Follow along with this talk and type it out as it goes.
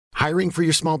Hiring for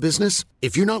your small business?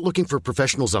 If you're not looking for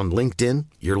professionals on LinkedIn,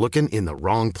 you're looking in the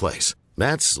wrong place.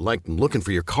 That's like looking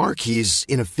for your car keys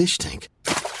in a fish tank.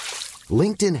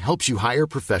 LinkedIn helps you hire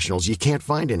professionals you can't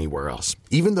find anywhere else,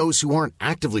 even those who aren't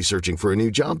actively searching for a new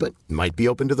job but might be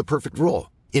open to the perfect role.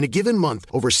 In a given month,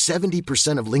 over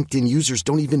 70% of LinkedIn users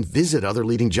don't even visit other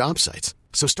leading job sites.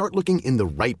 So start looking in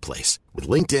the right place. With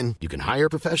LinkedIn, you can hire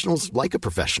professionals like a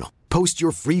professional. Post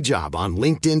your free job on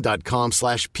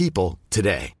linkedin.com/people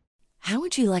today. How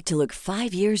would you like to look 5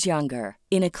 years younger?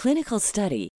 In a clinical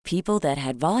study, people that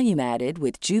had volume added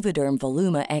with Juvederm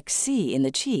Voluma XC in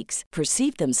the cheeks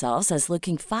perceived themselves as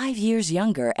looking 5 years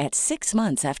younger at 6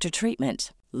 months after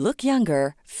treatment. Look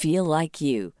younger, feel like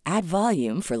you. Add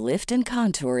volume for lift and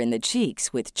contour in the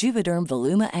cheeks with Juvederm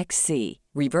Voluma XC.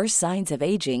 Reverse signs of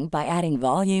aging by adding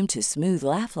volume to smooth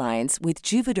laugh lines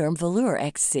with Juvederm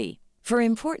Volure XC. For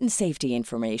important safety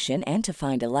information and to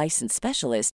find a licensed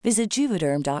specialist, visit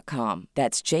Juvederm.com.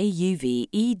 That's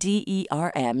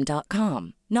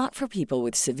JUVEDERM.com. Not for people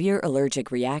with severe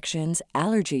allergic reactions,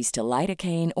 allergies to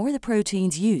lidocaine, or the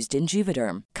proteins used in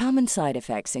Juvederm. Common side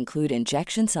effects include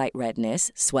injection site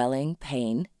redness, swelling,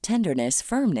 pain, tenderness,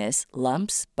 firmness,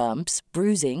 lumps, bumps,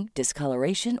 bruising,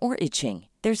 discoloration, or itching.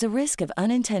 There's a risk of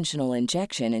unintentional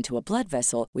injection into a blood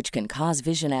vessel, which can cause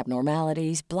vision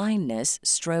abnormalities, blindness,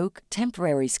 stroke,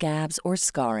 temporary scabs, or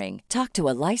scarring. Talk to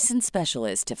a licensed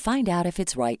specialist to find out if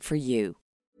it's right for you.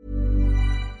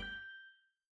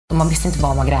 Man visste inte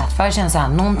vad man grät för. Jag kände såhär,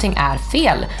 någonting är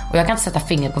fel. Och jag kan inte sätta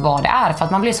fingret på vad det är. För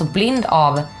att man blev så blind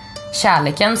av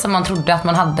kärleken som man trodde att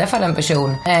man hade för en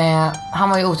person. Han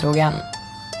var ju otrogen.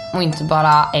 Och inte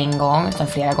bara en gång utan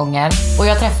flera gånger. Och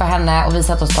jag träffade henne och vi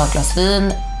satt och stal ett glas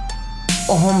vin.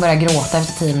 Och hon började gråta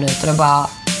efter 10 minuter och bara,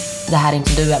 det här är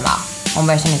inte du, Emma. Hon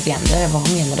bara, jag känner inte igen dig. Jag bara,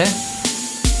 vad menar du?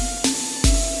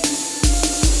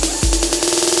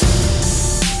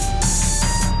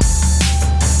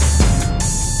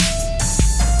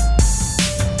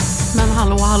 Men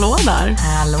hallå där.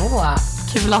 Hallå.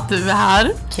 Kul att du är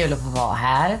här. Kul att få vara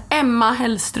här. Emma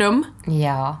Hellström.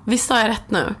 Ja. Visst har jag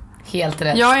rätt nu? Helt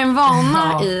rätt. Jag är en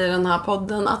vana i den här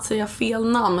podden att säga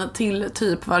fel namn till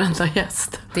typ varenda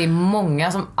gäst. Det är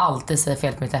många som alltid säger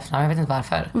fel på mitt efternamn. Jag vet inte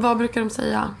varför. Vad brukar de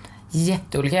säga?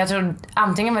 Jätteolika. Jag tror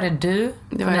antingen var det du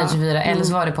det på 924 eller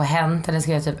så var det på Hänt. Eller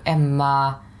skrev typ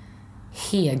Emma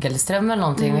Hegelström eller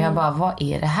någonting. Och jag bara, vad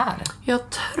är det här? Jag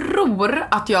tror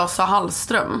att jag sa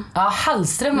Hallström. Ja,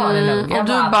 Hallström var det nog. Och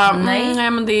du bara,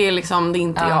 nej men det är liksom, det är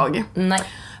inte jag. Nej.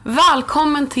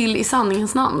 Välkommen till I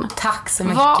sanningens namn. Tack så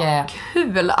mycket. Vad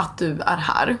kul att du är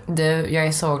här. Du, jag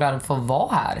är så glad att få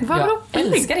vara här. Vad jag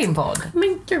roligt. älskar din podd.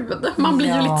 Men gud, man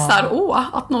blir ju lite så här,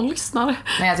 att någon lyssnar.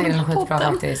 Men jag tycker den är skitbra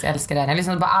faktiskt. Jag älskar den. Jag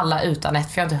lyssnade på alla utan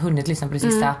ett, för jag har inte hunnit lyssna på det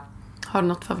sista. Har du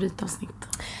något favoritavsnitt?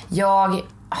 Jag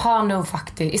har nog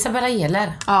faktiskt Isabella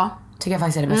Ehler. Ja. Tycker jag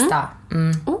faktiskt är det bästa.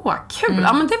 Kul.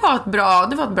 Ja, men det var ett bra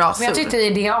jag tyckte i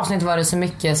det avsnittet var det så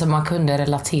mycket som man kunde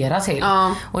relatera till.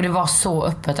 Ja. Och det var så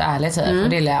öppet och ärligt typ. Och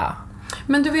det gillar jag.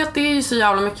 Men du vet, det är ju så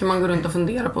jävla mycket man går runt och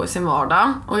funderar på i sin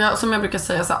vardag. Och som jag brukar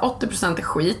säga, så här, 80% är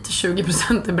skit,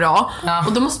 20% är bra. Ja.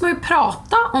 Och då måste man ju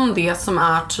prata om det som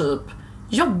är typ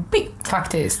jobbigt.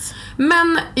 Faktiskt.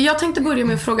 Men jag tänkte börja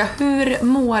med att fråga, hur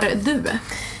mår du?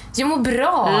 Jag mår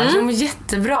bra. Jag mår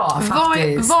jättebra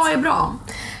faktiskt. Vad är bra?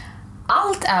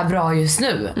 Allt är bra just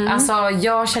nu. Alltså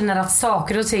jag känner att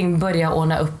saker och ting börjar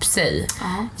ordna upp sig.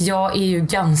 Jag är ju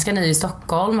ganska ny i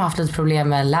Stockholm. Har haft lite problem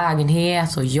med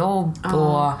lägenhet och jobb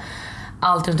och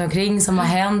allt runt omkring som har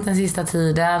hänt den sista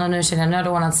tiden. Och nu känner jag att nu har det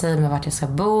ordnat sig med vart jag ska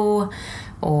bo.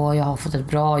 Och jag har fått ett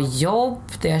bra jobb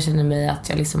där jag känner mig att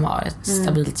jag liksom har ett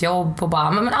stabilt jobb. Och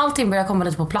bara, men allting börjar komma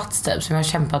lite på plats typ, som jag har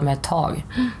kämpat med ett tag.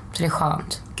 Så det är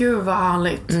skönt. Gud vad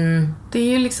härligt. Det är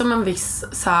ju liksom en viss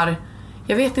så här,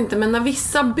 jag vet inte, men när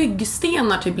vissa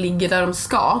byggstenar typ ligger där de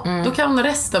ska, då kan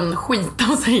resten skita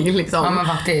sig liksom. Ja men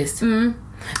faktiskt. Men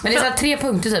det är så här 3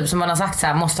 punkter typ som man har sagt så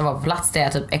här måste vara på plats. Det är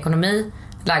typ ekonomi,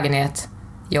 lägenhet,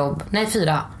 jobb. Nej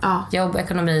 4. Jobb,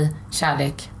 ekonomi,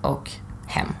 kärlek och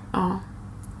hem.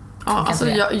 Ja, alltså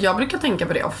jag brukar tänka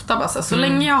på det ofta bara, så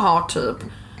länge jag har typ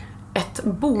ett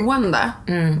boende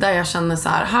där jag känner så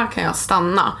här kan jag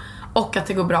stanna och att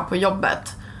det går bra på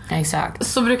jobbet. Exakt.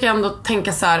 Så brukar jag ändå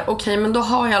tänka så här, okej, men då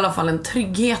har jag i alla fall en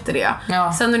trygghet i det.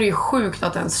 Sen är det ju sjukt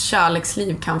att ens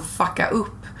kärleksliv kan fucka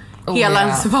upp hela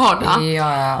ens vardag.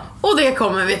 Ja. Och det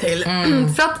kommer vi till.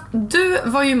 För att du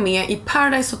var ju med i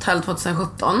Paradise Hotel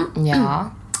 2017. Ja.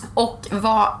 Och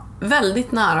var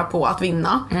väldigt nära på att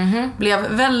vinna. Blev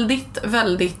väldigt,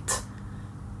 väldigt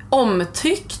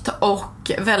omtyckt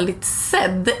och väldigt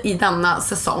sedd i denna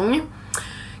säsong.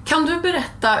 Kan du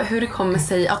berätta hur det kommer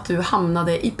sig att du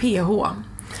hamnade i PH?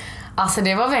 Alltså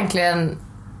det var verkligen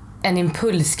en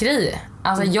impulsgrej.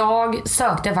 Alltså jag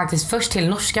sökte faktiskt först till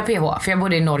norska PH, för jag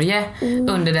bodde i Norge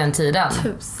under den tiden.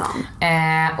 Tusan.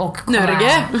 Och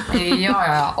Norge?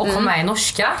 Och kom med i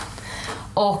norska.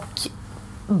 Och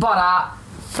bara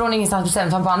från ingenstans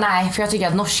bestämt jag bara nej, för jag tycker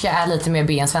att norska är lite mer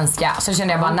B än svenska. Så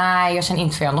kände jag bara nej, jag känner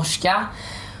inte för jag norska.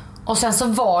 Och sen så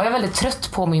var jag väldigt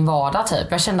trött på min vardag typ.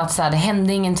 Jag kände att så här, det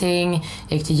hände ingenting.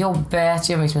 Jag gick till jobbet,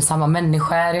 jag umgicks med samma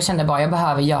människor. Jag kände bara jag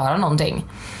behöver göra någonting.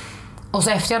 Och så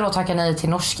efter jag då tackade nej till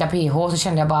norska PH så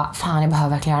kände jag bara fan, jag behöver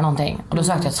verkligen göra någonting. Och då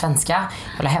sökte jag till svenska.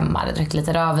 Jag var hemma, hade druckit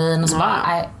lite rödvin och så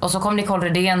bara, och så kom Nicole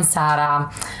Rydéns så här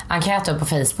enkät upp på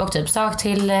Facebook typ, sök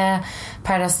till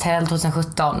Paradise Hotel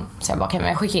 2017. Så jag bara, men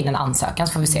jag skickar in en ansökan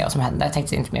så får vi se vad som händer. Jag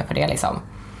tänkte inte mer på det liksom.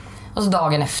 Och så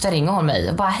dagen efter ringer hon mig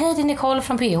och bara, hej det är Nicole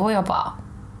från PH. Och jag bara,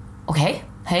 okej,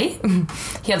 hej.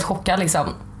 Helt chockad liksom.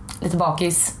 Lite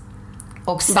bakis.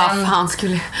 Och sen... Bara fan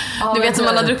skulle... du vet som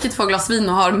man har druckit 2 glas vin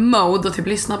och har mode och typ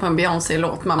lyssnar på en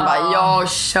Beyoncé-låt. Man bara, jag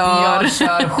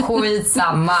kör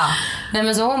skitsamma. Nej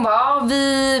men så hon bara,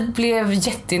 vi blev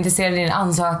jätteintresserade i din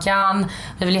ansökan.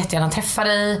 Vi vill jättegärna träffa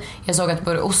dig. Jag såg att du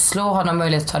bor i Oslo, har någon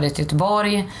möjlighet att ta dig till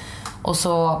Göteborg. Och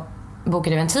så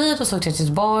bokade vi en tid och så åkte jag till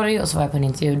Göteborg. Och så var jag på en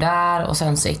intervju där. Och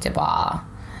sen så gick det bara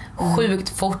sjukt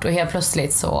fort. Och helt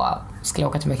plötsligt så skulle jag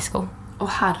åka till Mexiko.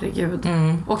 Herregud.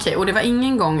 Okej, och det var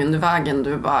ingen gång under vägen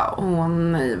du bara, åh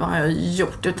nej, vad har jag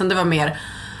gjort? Utan det var mer,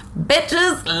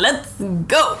 bitches, let's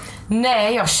go.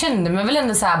 Nej, jag kände mig väl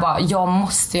ändå så här bara, jag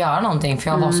måste göra någonting. För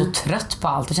jag var så trött på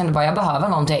allt. Jag kände bara, jag behöver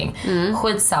någonting.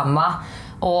 Skitsamma.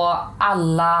 Och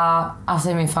alla, alltså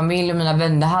i min familj och mina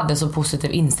vänner hade så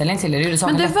positiv inställning till det. Det gjorde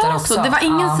saker men det lättare var också. Så, det var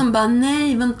ingen som bara,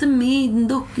 nej, var inte med i din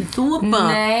dokusåpa.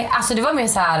 Nej, alltså det var mer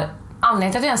så här.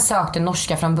 Anledningen till att jag ens sökte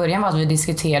norska från början var att vi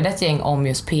diskuterade ett gäng om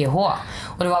just PH.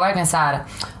 Och det var verkligen så här,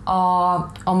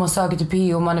 om man söker till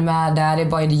PH och man är med där, det är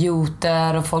bara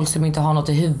idioter och folk som inte har något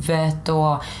i huvudet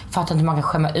och fattar inte man kan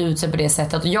skämma ut sig på det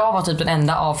sättet. Och jag var typ den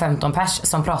enda av 15 pers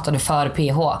som pratade för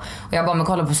PH. Och jag bara, men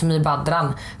kolla på Sumi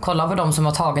Badran, kolla på de som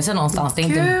har tagit sig någonstans. Det är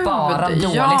inte bara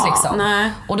dåligt liksom.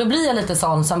 Nej. Och då blir jag lite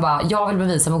sån som bara, jag vill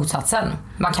bevisa motsatsen.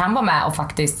 Man kan vara med och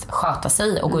faktiskt sköta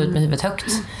sig och gå ut med huvudet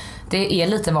högt. Det är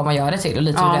lite vad man gör det till och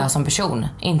lite hur det är som person.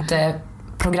 Inte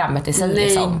programmet i sig. Nej,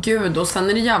 liksom. gud. Och sen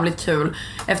är det jävligt kul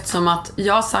eftersom att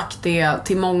jag har sagt det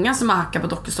till många som har hackat på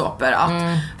dokusåpor att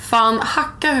fan,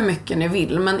 hacka hur mycket ni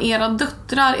vill, men era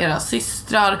döttrar, era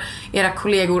systrar, era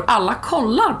kollegor, alla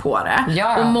kollar på det.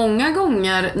 Ja. Och många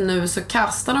gånger nu så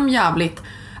kastar de jävligt,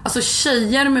 alltså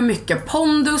tjejer med mycket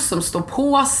pondus som står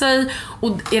på sig.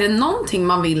 Och är det någonting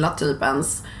man vill att typ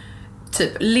ens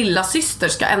typ lilla syster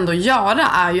ska ändå göra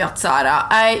är ju att så här,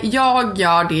 nej, jag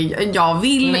gör det jag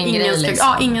vill.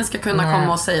 Ingen ska kunna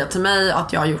komma och säga till mig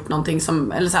att jag har gjort någonting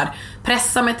som, eller så här,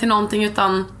 pressa mig till någonting,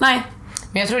 utan nej.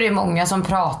 Men jag tror det är många som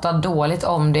pratar dåligt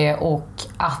om det och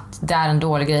att det är en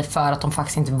dålig grej för att de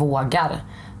faktiskt inte vågar.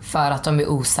 För att de är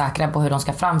osäkra på hur de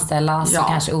ska framställas och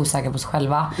kanske osäkra på sig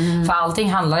själva. För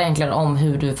allting handlar egentligen om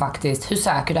hur du faktiskt, hur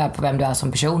säker du är på vem du är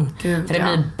som person. Gud, för det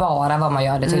blir bara vad man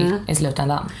gör det till i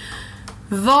slutändan.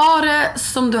 Var det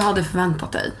som du hade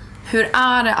förväntat dig? Hur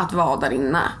är det att vara där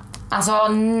inne? Alltså,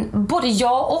 både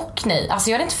ja och nej. Alltså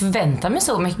jag hade inte förväntat mig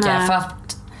så mycket. Nej. För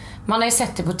att man har ju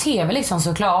sett det på tv liksom,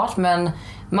 såklart. Men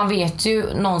man vet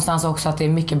ju någonstans också att det är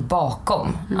mycket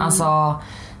bakom. Alltså,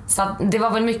 så att det var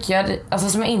väl mycket alltså,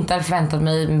 som jag inte hade förväntat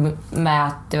mig, med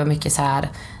att det var mycket så här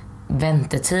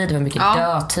väntetid, det var mycket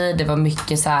dödtid, det var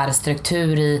mycket så här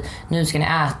struktur i nu ska ni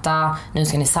äta, nu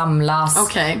ska ni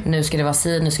samlas, nu ska det vara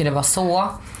si, nu ska det vara så.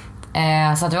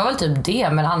 Så att det var väl typ det,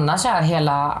 men annars är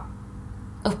hela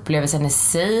upplevelsen i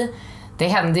sig, det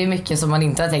hände ju mycket som man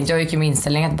inte hade tänkt. Jag gick ju med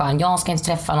inställning att bara, jag ska inte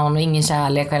träffa någon och ingen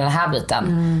kärlek och den här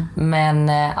biten. Men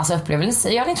alltså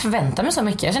upplevelsen, jag hade inte förväntat mig så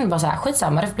mycket. Jag kände bara så här,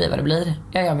 skitsamma, det blir vad det blir.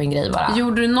 Jag gör min grej bara.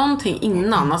 Gjorde du någonting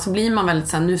innan? Alltså blir man väldigt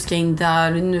såhär, nu ska jag in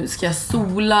där, nu ska jag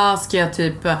sola, ska jag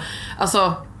typ,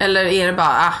 alltså, eller är det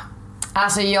bara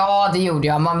Alltså ja, det gjorde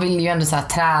jag. Man ville ju ändå så här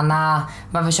träna.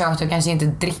 Man försökte kanske inte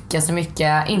dricka så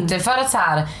mycket. Inte för att så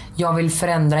här, jag vill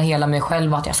förändra hela mig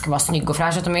själv och att jag ska vara snygg och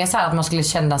fräsch, utan mer så här att man skulle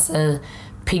känna sig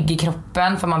pigg i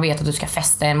kroppen, för man vet att du ska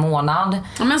festa en månad.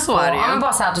 Ja, men så är det ju. Men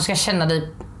bara så här att du ska känna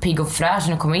dig pigg och fräsch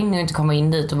när du kommer in och inte komma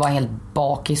in dit och vara helt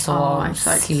bakis och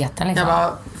sleten liksom. Jag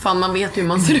bara, fan, man vet ju hur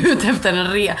man ser ut efter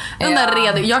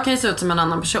en jag kan ju se ut som en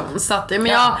annan person. Så att, men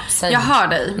jag hör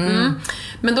dig.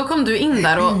 Men då kom du in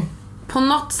där och på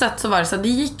något sätt så var det så att det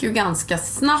gick ju ganska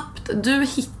snabbt. Du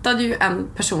hittade ju en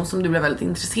person som du blev väldigt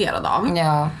intresserad av.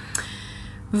 Ja.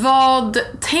 Vad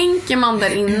tänker man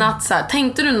där inne att så här,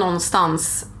 tänkte du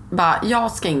någonstans bara,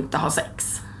 jag ska inte ha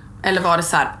sex? Eller var det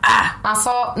så här,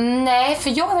 Alltså, nej,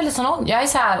 för jag är väldigt sån. Jag är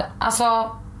så här, alltså,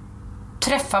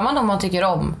 träffar man dem man tycker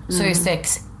om så är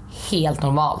sex helt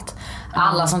normalt.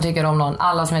 Alla som tycker om någon,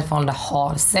 alla som är i ett förhållande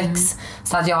har sex.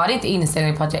 Så att jag hade inte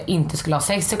inställning på att jag inte skulle ha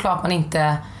sex. Det är klart man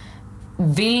inte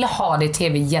vill ha det i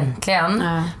tv egentligen.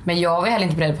 Men jag var heller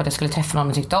inte beredd på att jag skulle träffa någon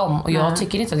jag tyckte om. Och jag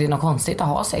tycker inte att det är något konstigt att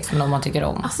ha sex med någon man tycker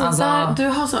om. Alltså där, du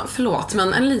har så, förlåt,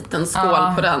 men en liten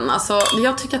skål på den. Alltså,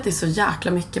 jag tycker att det är så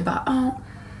jäkla mycket bara,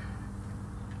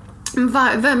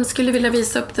 vem skulle vilja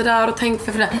visa upp det där och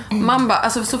tänka för det? Man bara,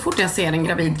 alltså så fort jag ser en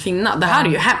gravid kvinna, det här är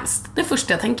ju hemskt. Det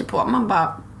första jag tänker på, man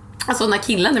bara, alltså när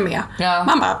killen är med,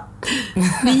 man bara,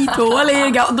 vi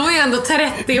tåliga. Och då är jag ändå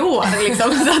 30 år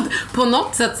liksom. Så att på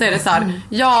något sätt så är det så här,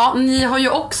 ja, ni har ju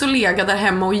också legat där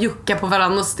hemma och juckat på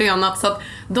varandra och stönat. Så att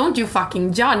don't you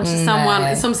fucking judge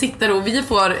someone som sitter och vi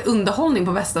får underhållning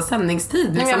på bästa sändningstid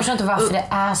liksom. Men jag förstår inte varför det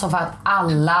är så, för att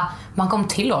alla, man kom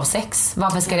till av sex.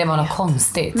 Varför ska det vara något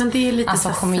konstigt? Men det är lite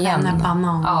alltså, så en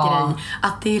banangrej.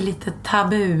 Att det är lite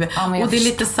tabu. Och det är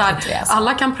lite så här,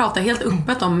 alla kan prata helt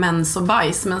öppet om mens och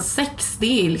bajs, men sex,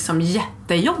 det är liksom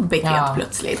jättejobbigt helt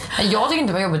plötsligt. Jag tycker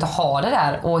inte det var jobbigt att ha det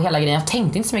där och hela grejen. Jag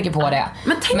tänkte inte så mycket på det.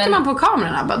 Men tänker man på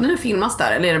kamerorna? Bara, nu filmas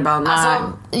där, eller är det bara alltså,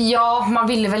 ja, man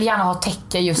ville väl gärna ha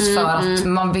täcke just för att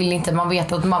man vill inte, man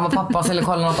vet att mamma och pappa skulle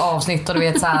kolla något avsnitt och du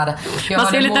vet så här. Man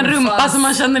ser en liten rumpa som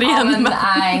man känner igen.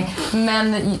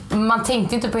 Men man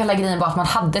tänkte inte på hela grejen bara att man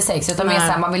hade sex, utan mer så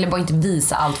här, man ville bara inte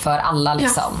visa allt för alla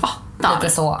liksom. Jag fattar.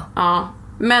 Lite så. Ja.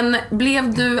 Men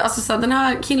blev du, alltså så här, den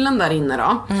här killen där inne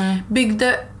då,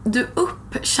 byggde du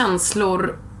upp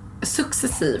känslor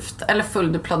successivt eller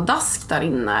föll du pladask där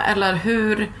inne, eller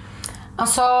hur?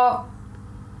 Alltså,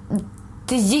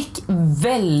 det gick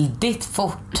väldigt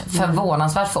fort,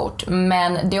 förvånansvärt fort.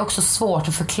 Men det är också svårt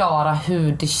att förklara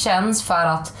hur det känns, för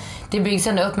att det byggs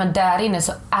ändå upp, men där inne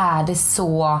så är det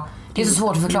så, det är så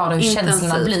svårt att förklara hur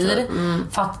känslorna blir.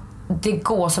 För att det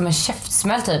går som en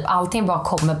käftsmäll typ. Allting bara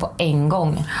kommer på en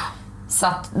gång. Så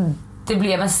att det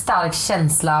blev en stark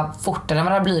känsla fortare än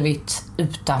vad det har blivit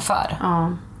utanför.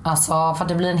 Alltså, för att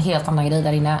det blir en helt annan grej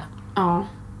där inne. Ja.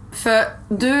 För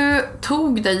du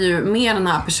tog dig ju med den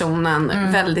här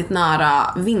personen väldigt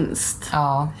nära vinst.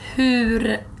 Ja.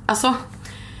 Hur, alltså,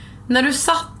 när du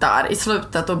satt där i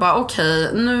slutet och bara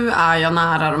okej, nu är jag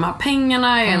nära de här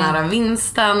pengarna, jag är nära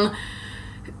vinsten.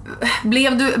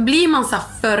 Blir man så här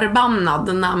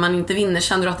förbannad när man inte vinner?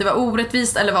 Kände du att det var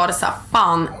orättvist, eller var det så här,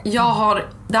 fan,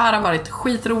 det här har varit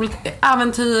skitroligt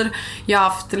äventyr, jag har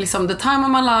haft liksom the time of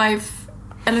my life?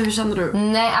 Eller hur kände du?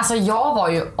 Nej, alltså jag var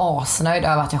ju asnöjd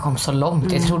över att jag kom så långt.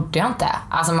 Det trodde jag inte.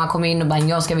 Alltså man kom in och bara,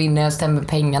 jag ska vinna, jag stämmer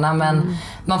pengarna. Men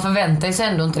man förväntade sig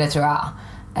ändå inte det, tror jag.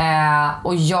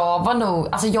 Och jag var nog,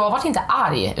 alltså jag var inte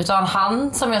arg, utan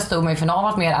han som jag stod med i final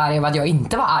var mer arg över att jag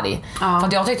inte var arg. För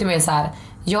att jag tyckte mer så här,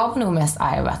 jag var nog mest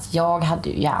arg över att jag hade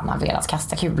ju gärna velat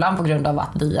kasta kulan på grund av att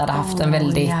vi hade haft en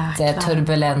väldigt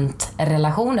turbulent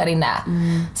relation där inne.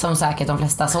 Som säkert de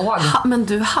flesta såg. Men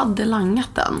du hade langat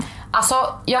den? Alltså,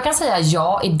 jag kan säga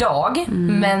ja idag,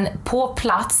 men på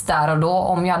plats där och då,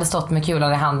 om jag hade stått med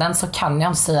kulan i handen, så kan jag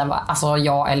inte säga alltså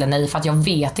ja eller nej, för att jag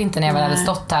vet inte när jag väl hade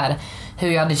stått här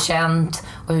hur jag hade känt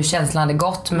och hur känslan hade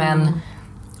gått. Men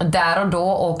där och då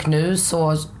och nu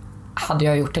så hade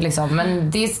jag gjort det liksom.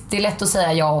 Men det är lätt att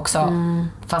säga ja också.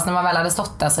 Fast när man väl hade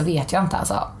stått där så vet jag inte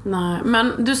alltså. Nej,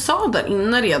 men du sa där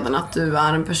inne redan att du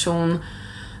är en person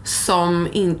som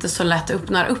inte så lätt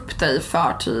öppnar upp dig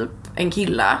för typ en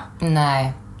kille.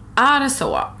 Nej. Är det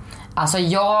så? Alltså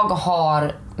jag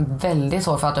har väldigt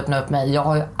svårt för att öppna upp mig. Jag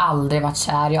har ju aldrig varit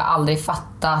kär. Jag har aldrig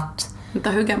fattat. Vänta,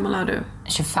 hur gammal är du?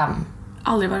 25.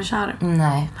 Aldrig varit kär?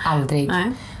 Nej, aldrig.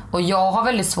 Nej. Och jag har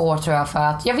väldigt svårt, tror jag, för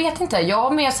att jag vet inte,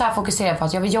 jag är mer så här fokuserad på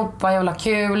att jag vill jobba, jag vill ha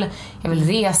kul, jag vill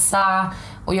resa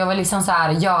och jag vill liksom så här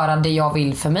göra det jag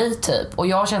vill för mig typ. Och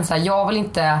jag känner så här, jag vill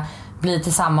inte bli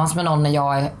tillsammans med någon när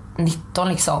jag är 19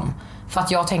 liksom. För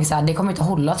att jag tänker så här, det kommer inte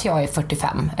hålla till jag är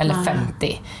 45 eller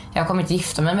 50. Jag kommer inte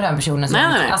gifta mig med den personen som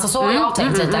alltså så har jag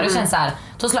tänkt lite. Och känns så här,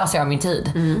 då slösar jag min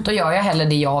tid. Då gör jag hellre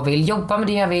det jag vill, jobba med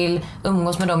det jag vill,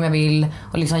 umgås med dem jag vill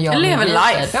och liksom göra lever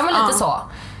life. Ja, men lite så.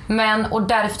 Men, och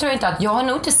därför tror jag inte att jag har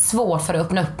nog inte svårt för att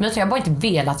öppna upp mig, så jag har bara inte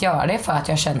velat göra det för att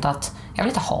jag har känt att jag vill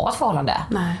inte ha ett förhållande.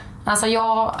 Nej. Alltså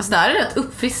det här är rätt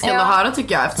uppfriskande att höra,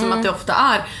 tycker jag, eftersom att det ofta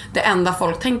är det enda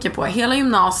folk tänker på. Hela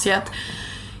gymnasiet,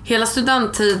 hela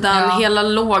studenttiden, hela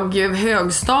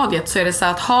högstadiet, så är det så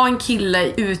att ha en kille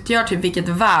utgör typ vilket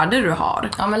värde du har.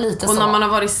 Ja, men lite och så. när man har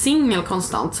varit singel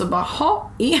konstant så bara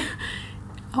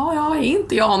ja, är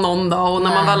inte jag någon då? Och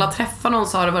när man väl har träffat någon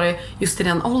så har det varit just i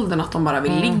den åldern att de bara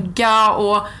vill ligga.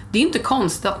 Och det är inte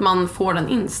konstigt att man får den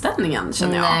inställningen,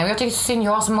 känner jag. Nej, jag tycker synd.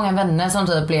 Jag har så många vänner som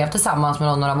typ blev tillsammans med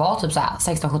någon när de var typ så här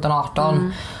 16, 17,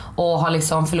 18 och har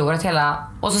liksom förlorat hela.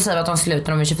 Och så säger vi att de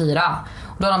slutar när de är 24.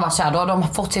 Och då har de varit så här, då har de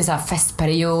fått sin så här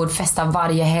festperiod, festar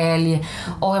varje helg.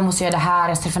 Och jag måste göra det här,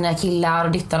 jag träffar nya killar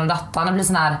och dittan och dattan. Det blir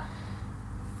sån här,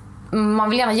 man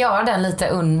vill gärna göra den lite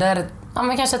under, ja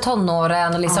men kanske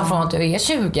tonåren, liksom från att du är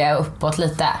 20 och uppåt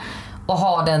lite. Och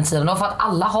ha den tiden då, för att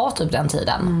alla har typ den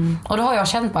tiden. Och då har jag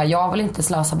känt bara, jag vill inte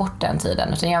slösa bort den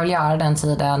tiden, utan jag vill göra den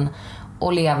tiden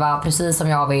och leva precis som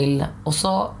jag vill. Och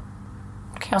så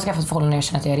kan jag skaffa ett förhållande när jag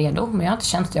känner att jag är redo. Men jag har inte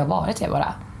känt att jag har varit det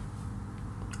bara.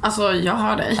 Alltså jag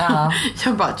hör dig.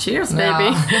 Jag bara cheers baby.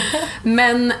 Ja.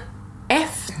 Men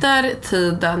efter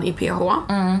tiden i PH,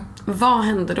 vad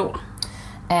hände då?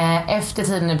 Efter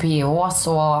tiden i PH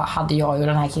så hade jag och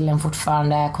den här killen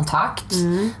fortfarande kontakt.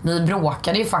 Vi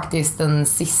bråkade ju faktiskt den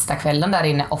sista kvällen där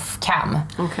inne off cam.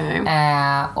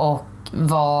 Och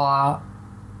var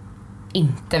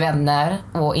inte vänner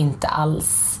och inte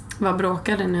alls. Vad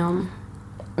bråkade ni om?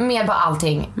 Med på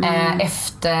allting.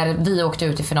 Efter vi åkte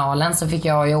ut i finalen så fick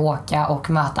jag ju åka och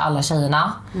möta alla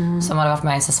tjejerna som hade varit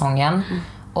med i säsongen.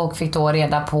 Och fick då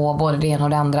reda på både det ena och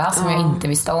det andra som jag inte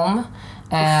visste om.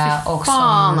 Och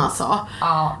fan alltså.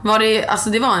 Var det, alltså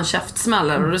det var en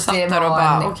käftsmäll och du satt där och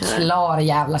bara det var en klar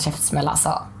jävla käftsmäll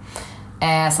alltså.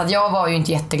 Så att jag var ju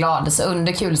inte jätteglad. Så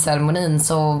under kulceremonin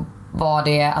så var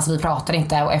det, alltså vi pratade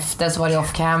inte. Och efter så var det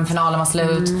off cam, finalen var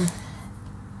slut.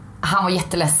 Han var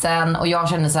jätteledsen och jag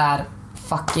kände så här: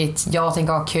 fuck it, jag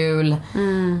tänker ha kul.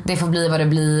 Det får bli vad det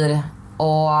blir.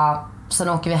 Och sen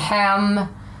åker vi hem.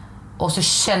 Och så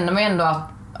känner man ändå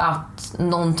att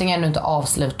någonting är ändå inte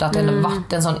avslutat. Det har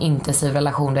varit en sån intensiv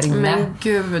relation där inne. Men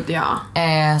gud, ja.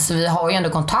 Så vi har ju ändå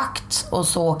kontakt. Och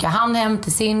så åker han hem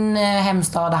till sin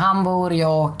hemstad där han bor.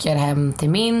 Jag åker hem till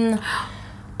min.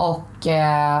 Och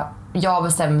jag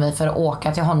bestämmer mig för att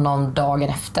åka till honom dagen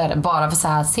efter. Bara för så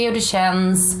här, se hur det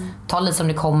känns. Ta lite som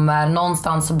det kommer.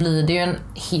 Någonstans så blir det ju en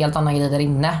helt annan grej där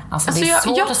inne. Alltså det är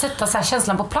svårt att sätta så här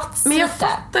känslan på plats. Men jag lite.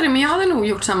 fattar det. Men jag hade nog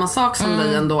gjort samma sak som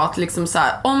dig ändå. Att liksom så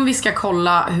här, om vi ska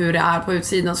kolla hur det är på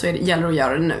utsidan så gäller det att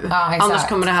göra det nu. Annars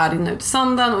kommer det här rinna ut i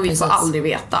sanden och vi får aldrig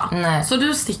veta. Nej. Så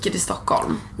du sticker till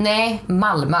Stockholm? Nej,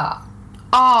 Malmö.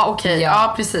 Okej.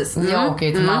 Ja, precis. Jag åker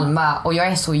ju till Malmö och jag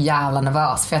är så jävla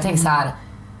nervös. För jag tänker så här: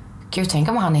 gud, tänk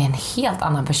om han är en helt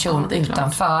annan person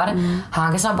utanför.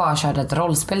 Han kan bara köra ett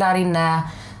rollspel där inne.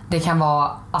 Det kan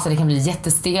vara, alltså det kan bli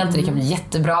jättestelt, det kan bli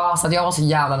jättebra. Så att jag var så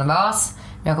jävla nervös.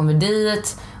 Men jag kommer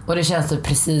dit och det känns typ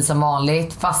precis som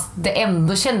vanligt. Fast det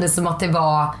ändå kändes som att det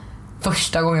var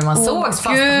första gången man sågs. Fast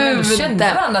man ändå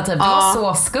kände varandra typ. Det var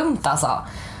så skumt alltså.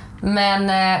 Men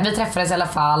vi träffades i alla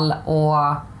fall. Och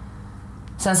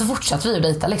sen så fortsatte vi att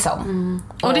dejta liksom.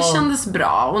 Och det kändes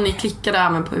bra. Och ni klickade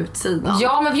även på utsidan.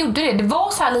 Ja, men vi gjorde det. Det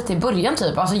var så här lite i början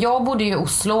typ. Alltså jag bodde i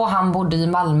Oslo, han bodde i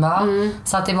Malmö.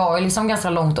 Så att det var ju liksom ganska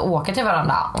långt att åka till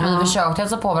varandra. Och vi försökte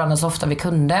hälsa på varandra så ofta vi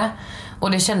kunde.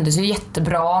 Och det kändes ju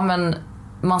jättebra. Men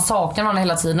man saknade varandra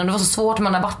hela tiden. Och det var så svårt.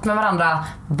 Man har varit med varandra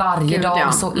varje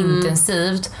dag så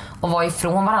intensivt. Och var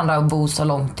ifrån varandra och bo så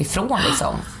långt ifrån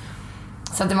liksom.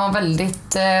 Så det var en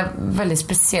väldigt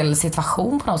speciell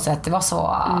situation på något sätt. Det var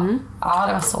så, ja,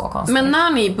 det var så konstigt. Men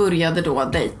när ni började då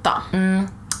dejta,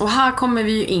 och här kommer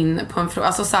vi ju in på en fråga.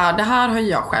 Alltså så här, det här har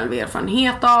jag själv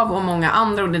erfarenhet av och många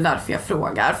andra, och det är därför jag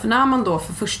frågar. För när man då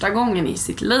för första gången i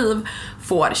sitt liv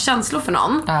får känslor för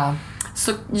någon,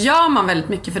 så gör man väldigt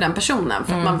mycket för den personen.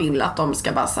 För att man vill att de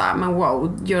ska bara säga, men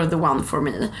wow, you're the one for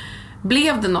me.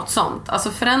 Blev det något sånt? Alltså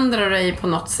förändrade det dig på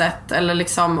något sätt? Eller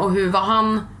liksom, och hur var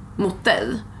han mot dig?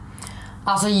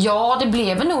 Alltså ja, det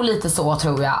blev nog lite så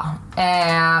tror jag.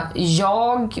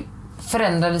 Jag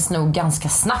förändrades nog ganska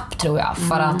snabbt tror jag.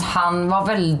 För att han var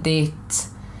väldigt,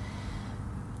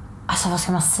 alltså vad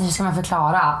ska man säga, hur ska man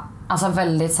förklara? Alltså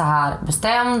väldigt så här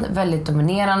bestämd, väldigt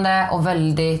dominerande och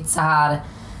väldigt så här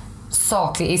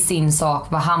saklig i sin sak,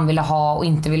 vad han ville ha och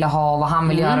inte ville ha, vad han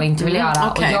ville göra och inte ville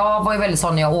göra. Och jag var ju väldigt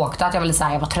sån när jag åkte, att jag ville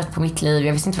säga, jag var trött på mitt liv,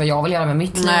 jag visste inte vad jag ville göra med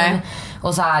mitt liv.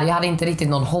 Och så här, jag hade inte riktigt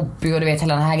någon hobby och du vet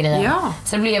hela den här grejen.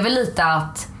 Så det blev väl lite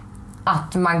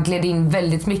att man gled in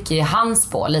väldigt mycket i hans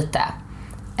spår lite.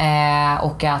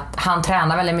 Och att han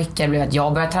tränar väldigt mycket. Det blev att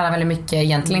jag började träna väldigt mycket.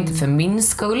 Egentligen inte för min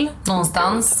skull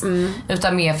någonstans,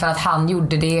 utan mer för att han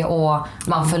gjorde det och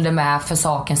man följde med för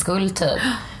sakens skull typ.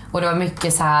 Och det var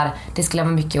mycket så här, det skulle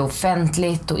vara mycket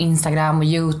offentligt och Instagram och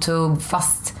YouTube,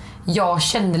 fast jag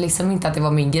kände liksom inte att det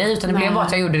var min grej, utan det blev bara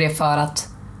att jag gjorde det för att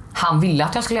han ville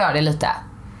att jag skulle göra det lite.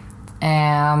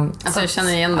 Alltså jag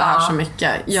känner igen det här så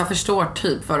mycket. Jag förstår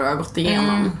typ vad du har gått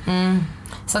igenom.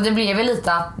 Så det blev ju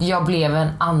lite att jag blev en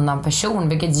annan person,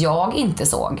 vilket jag inte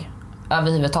såg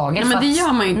överhuvudtaget. Nej, men det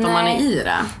gör man ju inte om man är i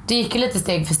det. Det gick ju lite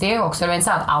steg för steg också. Det var inte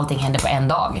så att allting hände på en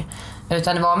dag,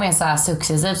 utan det var mer så här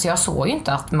successivt. Så jag såg ju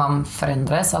inte att man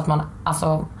förändrades, att man, alltså,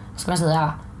 vad ska man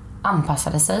säga,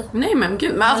 anpassade sig. Nej men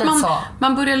gud, men att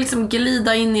man börjar liksom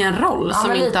glida in i en roll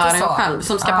som inte är en själv,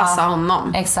 som ska passa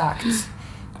honom. Exakt.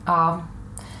 Ja.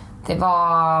 Det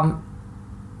var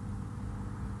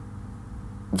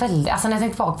väldigt, alltså när jag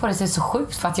tänkte tillbaka på det så är det så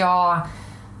sjukt, för att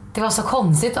det var så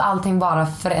konstigt och allting bara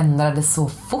förändrades så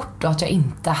fort och att jag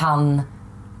inte han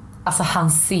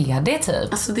ser det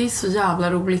typ. Alltså det är så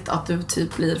jävla roligt att du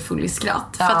typ blir full i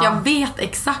skratt. För att jag vet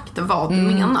exakt vad du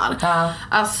menar.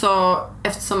 Alltså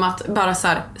eftersom att bara så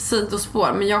här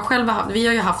sidospår. Men jag själv vi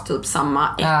har ju haft typ samma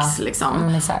ex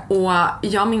liksom. Och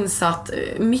jag minns att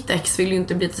mitt ex ville ju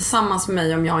inte bli tillsammans med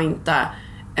mig om jag inte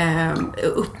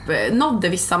uppnådde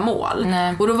vissa mål.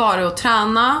 Och då var det att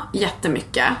träna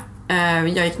jättemycket.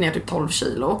 Jag gick ner typ 12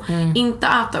 kilo. Inte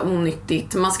äta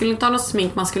onyttigt. Man skulle inte ha något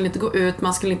smink. Man skulle inte gå ut.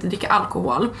 Man skulle inte dricka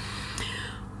alkohol.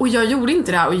 Och jag gjorde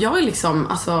inte det här. Och jag är liksom,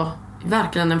 alltså,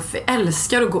 verkligen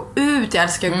älskar att gå ut. Jag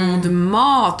älskar god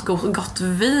mat, gott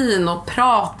vin och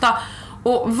prata.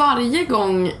 Och varje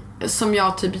gång som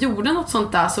jag typ gjorde något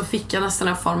sånt där, så fick jag nästan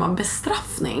en form av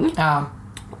bestraffning.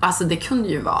 Alltså det kunde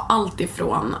ju vara allt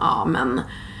ifrån, men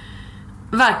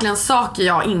verkligen saker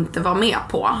jag inte var med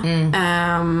på.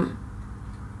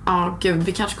 Gud,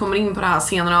 vi kanske kommer in på det här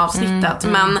senare avsnittet.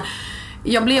 Men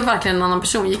jag blev verkligen en annan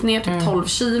person. Gick ner typ 12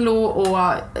 kilo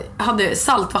och hade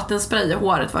saltvattenspray i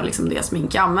håret, var liksom det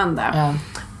smink jag använde.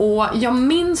 Och jag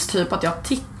minns typ att jag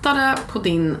tittade på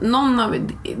någon av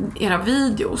era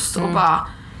videos och bara,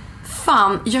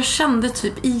 fan, jag kände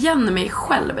typ igen mig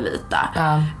själv lite.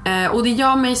 Och det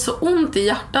gör mig så ont i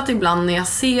hjärtat ibland när jag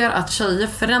ser att tjejer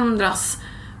förändras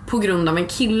på grund av en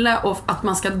kille och att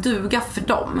man ska duga för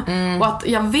dem. Och att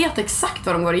jag vet exakt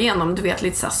vad de går igenom. Du vet,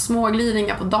 lite så här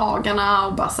småglidningar på dagarna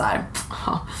och bara så här.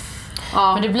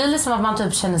 Men det blir liksom att man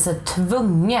typ känner sig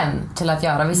tvungen till att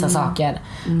göra vissa saker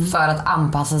för att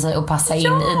anpassa sig och passa in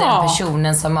i den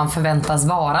personen som man förväntas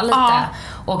vara lite.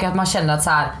 Och att man känner att så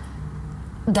här,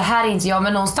 det här är inte jag,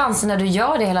 men någonstans när du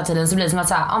gör det hela tiden så blir det som att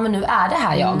säga, men nu är det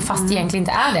här jag, fast egentligen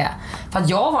inte är det. För att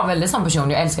jag var en väldigt sån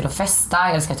person, jag älskade att festa,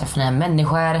 jag älskade att träffa nya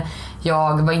människor,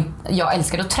 jag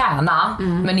älskade att träna,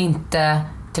 men inte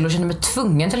till att känna mig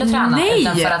tvungen till att träna.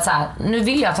 Utan för att så här, nu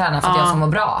vill jag träna för att jag ska må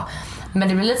bra. Men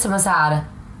det blir lite som en så här,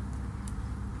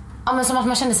 men som att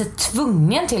man kände sig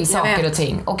tvungen till saker och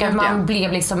ting. Och att man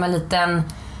blev liksom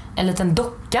en liten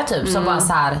docka typ, som bara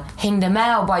så här hängde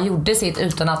med och bara gjorde sitt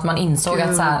utan att man insåg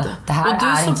att så här, det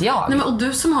här är inte jag. Nej, men, och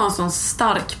du som har en sån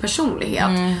stark personlighet.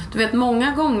 Du vet,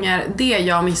 många gånger, det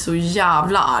gör mig så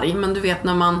jävla arg. Men du vet,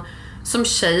 när man som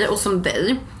tjej och som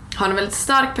dig har en väldigt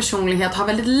stark personlighet, har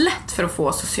väldigt lätt för att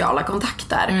få sociala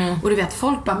kontakter. Och du vet,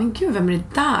 folk bara, men gud, vem är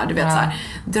det där? Du vet, så här,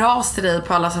 dras till dig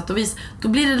på alla sätt och vis. Då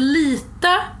blir det lite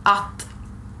att,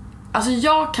 alltså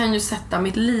jag kan ju sätta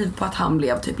mitt liv på att han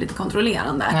blev typ lite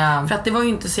kontrollerande. För att det var ju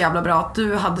inte så jävla bra att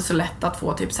du hade så lätt att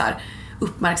få typ så här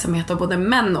uppmärksamhet av både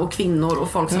män och kvinnor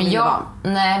och folk som ville vara.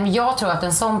 Nej, men jag tror att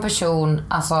en sån person,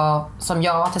 alltså som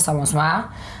jag var tillsammans med,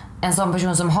 en sån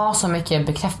person som har så mycket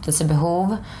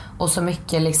bekräftelsebehov och så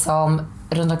mycket liksom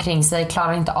runt omkring sig,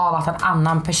 klarar inte av att en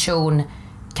annan person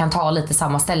kan ta lite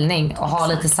samma ställning och ha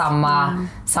lite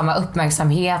samma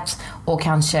uppmärksamhet och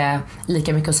kanske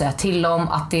lika mycket att säga till om,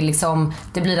 att det liksom,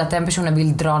 det blir att den personen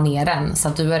vill dra ner den så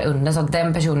att du är under, så att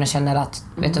den personen känner att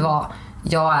vet du vad,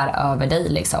 jag är över dig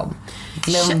liksom.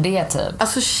 Glöm det typ.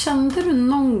 Alltså kände du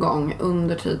någon gång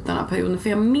under typ den här perioden, för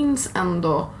jag minns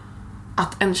ändå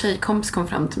att en tjejkompis kom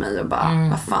fram till mig och bara,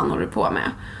 vad fan håller du på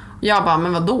med? Jag bara,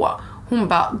 men vadå? Hon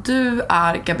bara, du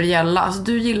är Gabriella, alltså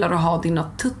du gillar att ha dina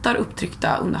tuttar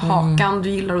upptryckta under hakan, du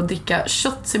gillar att dricka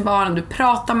shots i baren, du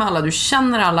pratar med alla, du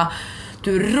känner alla,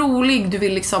 du är rolig, du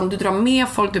vill liksom, du drar med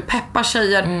folk, du peppar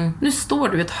tjejer. Nu står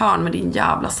du i ett hörn med din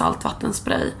jävla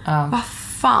saltvattenspray. Vad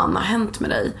fan har hänt med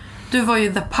dig? Du var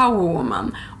ju the power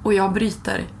woman och jag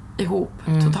bryter ihop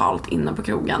totalt inne på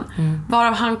krogen.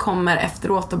 Varav han kommer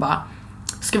efteråt och bara,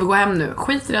 ska vi gå hem nu?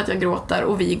 Skiter i att jag gråter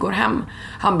och vi går hem.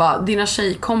 Han bara, dina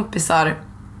tjejkompisar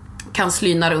kan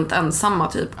slyna runt ensamma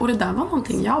typ. Och det där var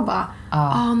någonting jag bara,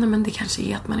 nej men det kanske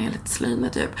är att man är lite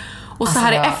slynig typ. Och alltså, så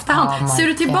här i efterhand, ser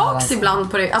du tillbaks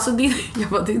ibland på det? Alltså det, jag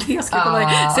bara, det är det jag ska komma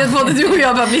ihåg. Så att både du och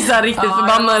jag bara blir så här riktigt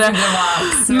förbannade.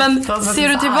 Men ser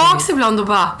du tillbaks ibland och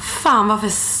bara, fan varför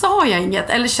sa jag inget?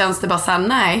 Eller känns det bara så här,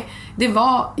 nej,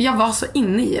 jag var så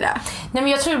inne i det. Nej, men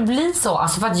jag tror det blir så.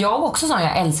 Alltså för att jag också sån,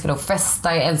 jag älskar att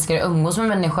festa, jag älskar att umgås med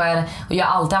människor. Och jag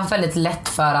har alltid haft väldigt lätt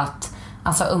för att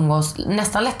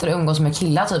nästan lättare att umgås med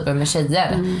killar typ än med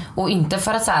tjejer. Och inte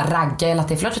för att så här ragga eller att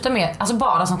det är flört, utan mer, alltså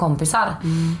bara som kompisar.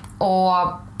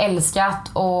 Och älskat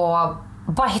och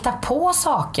bara hitta på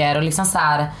saker och liksom så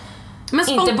här, men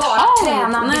inte bara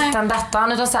träna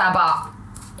dittan utan så här bara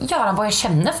göra vad jag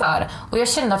känner för. Och jag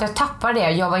kände att jag tappade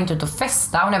det. Jag var inte ute och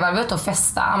festa. Och när jag var ute och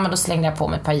festa, men då slängde jag på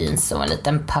mig ett par jeans och en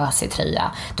liten pösig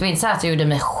tröja. Det var inte så att jag gjorde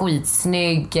mig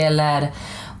skitsnygg eller...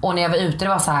 Och när jag var ute, det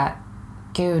var så här: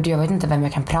 gud, jag vet inte vem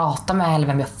jag kan prata med eller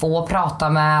vem jag får prata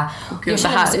med. Gud, jag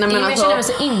känner mig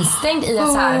så instängd i att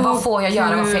så här, vad får jag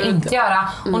göra, vad får jag inte göra.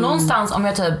 Och någonstans om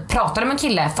jag typ pratade med en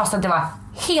kille fast att det var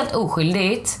helt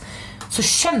oskyldigt, så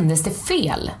kändes det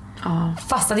fel.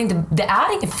 Fast att det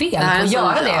är inget fel på att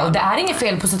göra det. Och det är inget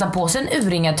fel på att sätta på sig en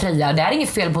urringad tröja. Det är inget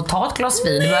fel på att ta ett glas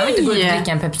vin. Du behöver inte gå ut och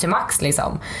dricka en Pepsi Max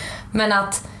liksom. Men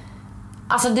att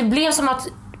alltså det blev som att,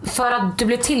 för att du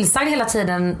blev tillsagd hela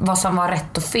tiden vad som var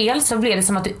rätt och fel, så blev det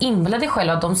som att du inbillade dig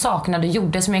själv att de sakerna du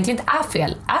gjorde som egentligen inte är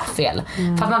fel.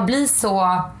 För att man blir så,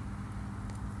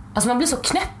 alltså man blir så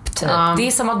knäpp typ. Det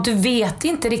är som att du vet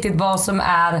inte riktigt vad som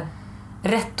är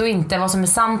rätt och inte, vad som är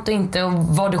sant och inte, och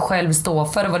vad du själv står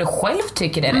för och vad du själv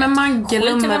tycker är rätt. Men man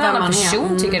glömmer vad en annan man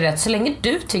person tycker är rätt. Så länge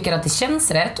du tycker att det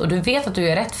känns rätt och du vet att du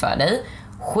är rätt för dig,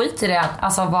 skit i det,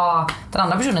 alltså vad den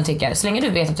andra personen tycker, så länge du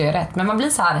vet att du är rätt. Men man blir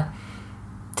så här,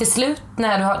 till slut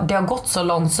när det har gått så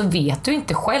långt, så vet du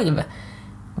inte själv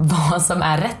vad som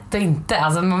är rätt och inte.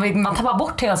 Alltså man tappar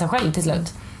bort hela sig själv till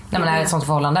slut när man är i ett sånt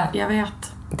förhållande. Jag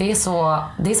vet. Det är så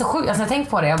sjukt. Alltså när jag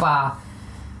tänker på det,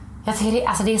 jag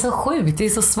tycker det är så sjukt. Det är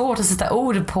så svårt att sätta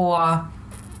ord på.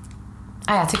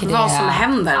 Jag tycker det vad som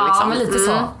händer liksom. Ja, men lite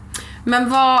så. Men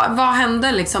vad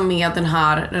hände liksom med den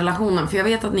här relationen? För jag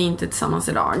vet att ni inte är tillsammans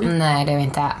idag. Nej, det är vi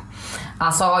inte.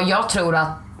 Alltså jag tror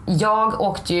att jag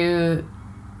åkte ju...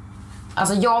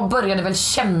 Alltså jag började väl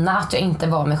känna att jag inte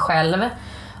var mig själv.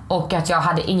 Och att jag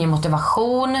hade ingen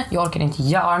motivation. Jag orkade inte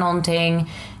göra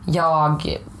någonting.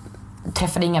 Jag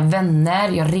träffade inga vänner.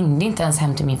 Jag ringde inte ens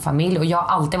hem till min familj. Och jag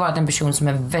har alltid varit en person som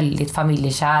är väldigt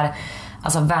familjekär.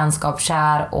 Alltså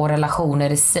vänskapskär och relationer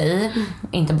i sig.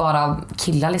 Inte bara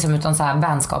killar liksom, utan så här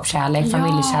vänskapskärlek,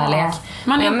 familjekärlek.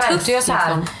 Man är jag märkte tuff, ju så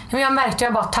här, liksom. jag märkte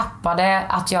jag bara tappade,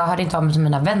 att jag hörde inte av mig till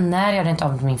mina vänner, jag hörde inte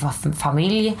av mig till min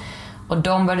familj. Och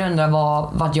de började undra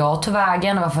vad jag tog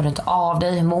vägen och varför du inte av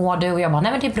dig, hur mår du? Och jag bara,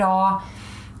 nej men det är bra.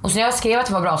 Och så när jag skrev att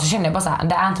det var bra, så kände jag bara så här,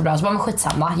 det är inte bra. Så bara, men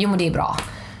skitsamma, jo men det är bra.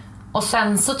 Och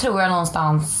sen så tror jag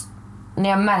någonstans, när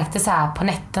jag märkte så här på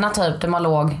nätterna typ, där man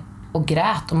låg och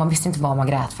grät och man visste inte vad man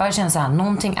grät för, jag kände så här,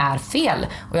 någonting är fel.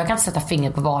 Och jag kan inte sätta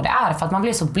fingret på vad det är, för att man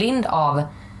blev så blind av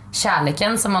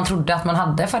kärleken som man trodde att man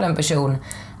hade för en person.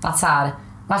 Att så här,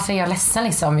 varför är jag ledsen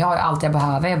liksom? Jag har ju allt jag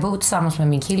behöver, jag bor tillsammans med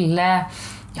min kille,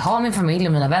 jag har min familj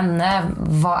och mina vänner.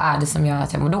 Vad är det som gör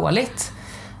att jag mår dåligt?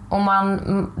 Och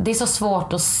det är så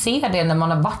svårt att se det när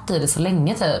man har varit i det så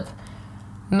länge typ.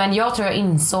 Men jag tror jag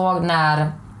insåg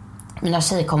när mina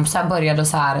tjejkompisar började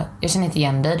så här: jag känner inte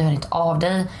igen dig, du hör inte av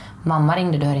dig. Mamma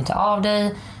ringde, du hör inte av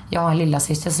dig. Jag har en lilla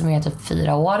syster som är typ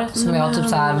 4 år, som jag typ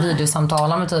så här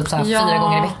videosamtalar med typ så här 4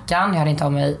 gånger i veckan. Jag hör inte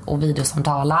av mig och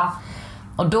videosamtala.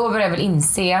 Och då började jag väl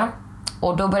inse.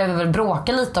 Och då började vi väl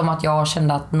bråka lite om att jag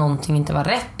kände att någonting inte var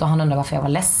rätt. Och han undrade varför jag var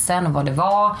ledsen och vad det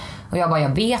var. Och jag bara,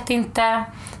 jag vet inte.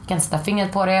 Jag kan inte sätta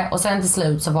fingret på det. Och sen till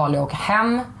slut så valde jag att åka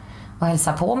hem och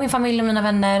hälsa på min familj och mina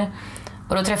vänner.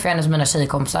 Och då träffade jag henne som mina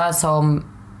tjejkompisar som...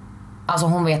 Alltså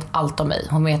hon vet allt om mig.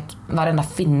 Hon vet varenda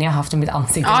finne jag haft i mitt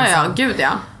ansikte. Ja, gud ja.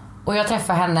 Och jag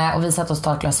träffade henne och vi satt och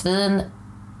tog ett glas vin.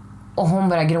 Och hon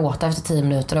började gråta efter 10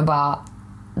 minuter och bara,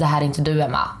 det här är inte du,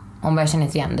 Emma. Hon bara, jag känner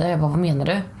inte igen dig. Jag bara, vad menar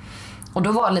du? Och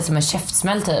då var det liksom en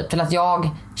käftsmäll typ, till att jag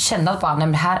kände att bara, nej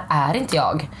men det här är inte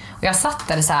jag. Och jag satt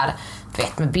där så här, du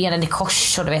vet, med benen i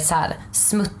kors och du vet så här,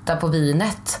 smutta på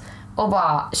vinet. Och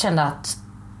bara kände att,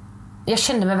 jag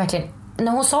kände mig verkligen,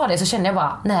 när hon sa det så kände jag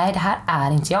bara, nej det här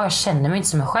är inte jag. Jag känner mig inte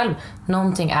som mig själv.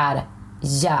 Någonting är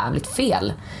jävligt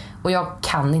fel. Och jag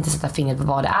kan inte sätta fingret på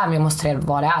vad det är, men jag måste reda på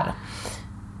vad det är.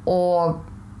 Och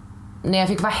när jag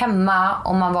fick vara hemma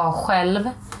och man var själv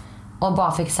och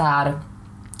bara fick så här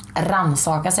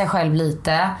rannsaka sig själv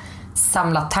lite,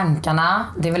 samla tankarna.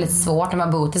 Det är väldigt svårt när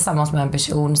man bor tillsammans med en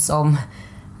person som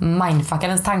mindfuckar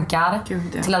ens tankar.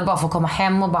 Till att bara få komma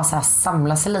hem och bara så här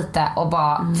samla sig lite och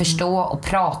bara förstå och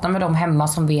prata med dem hemma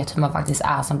som vet hur man faktiskt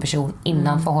är som person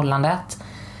innan förhållandet.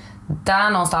 Där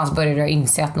någonstans började jag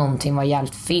inse att någonting var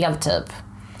jävligt fel typ.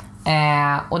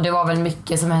 Och det var väl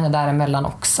mycket som hände däremellan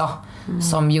också,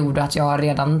 som gjorde att jag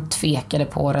redan tvekade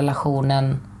på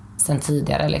relationen sen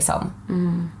tidigare liksom.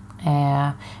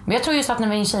 Men jag tror just att när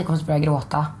min tjejkompis började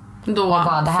gråta, Då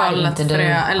bara, det här föll är ett inte frö,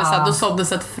 du. eller så här, då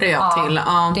såddes ett frö till.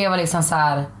 Det var liksom så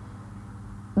här.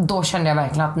 Då kände jag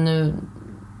verkligen att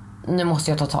nu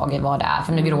måste jag ta tag i vad det är.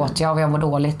 För nu gråter jag och jag mår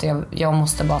dåligt. Och jag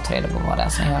måste bara ta reda på vad det är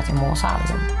som gör att jag mår så här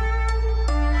liksom.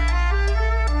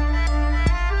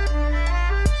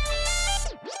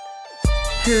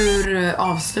 Hur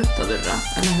avslutade du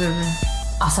det? Eller hur?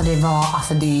 Alltså det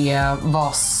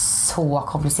var så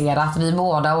komplicerat. Vi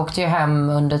båda åkte ju hem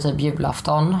under typ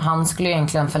julafton. Han skulle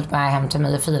egentligen följt med hem till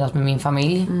mig och firat med min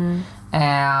familj.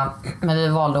 Men vi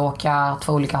valde att åka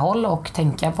 2 olika håll och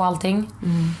tänka på allting.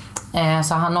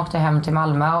 Så han åkte hem till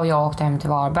Malmö och jag åkte hem till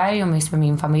Varberg och med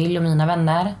min familj och mina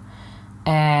vänner.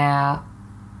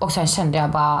 Och sen kände jag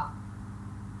bara,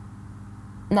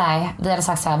 nej, vi hade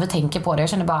sagt så här, vi tänker på det. Jag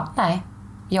kände bara, nej,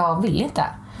 jag vill inte.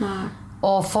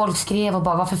 Och folk skrev och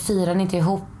bara, varför firar ni inte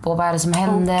ihop? Och vad är det som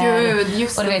händer? Gud,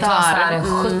 just och du vet, det var så här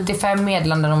 75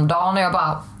 meddelanden om dagen. Och jag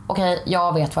bara, okej,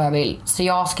 jag vet vad jag vill. Så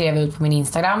jag skrev ut på min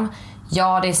Instagram,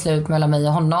 ja, det är slut mellan mig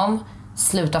och honom.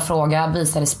 Sluta fråga,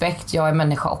 visa respekt. Jag är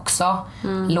människa också.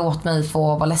 Låt mig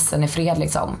få vara ledsen i fred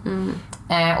liksom.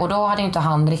 Och då hade inte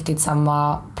han riktigt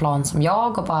samma plan som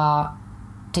jag. Och bara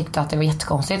tyckte att det var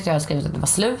jättekonstigt. Jag hade skrivit att det var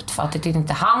slut, för att det tyckte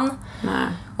inte han. Nej.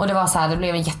 Och det var så här, det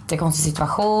blev en jättekonstig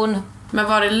situation. Men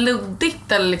var det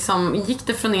luddigt eller liksom, gick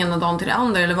det från ena dagen till det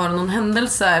andra? Eller var det någon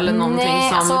händelse eller någonting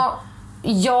som... Alltså,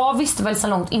 jag visste väl så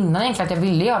långt innan egentligen att jag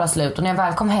ville göra slut. Och när jag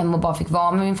väl kom hem och bara fick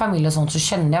vara med min familj och sånt, så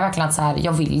kände jag verkligen att så här,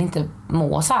 jag vill inte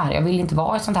må så här. Jag vill inte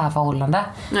vara i ett sånt här förhållande.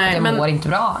 Nej, jag mår inte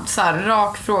bra. Så här,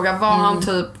 rak fråga, var han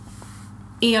typ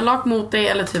elak mot dig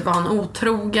eller typ var han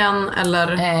otrogen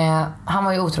eller? Han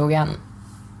var ju otrogen.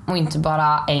 Och inte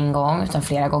bara en gång utan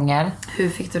flera gånger. Hur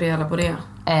fick du reda på det?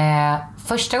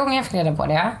 Första gången jag fick reda på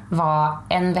det var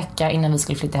en vecka innan vi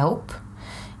skulle flytta ihop.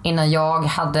 Innan jag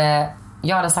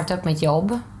hade sagt upp mitt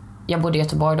jobb. Jag bodde i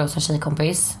Göteborg då som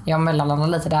tjejkompis. Jag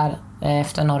mellanlandade lite där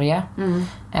efter Norge.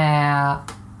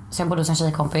 Så jag bodde som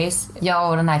tjejkompis. Jag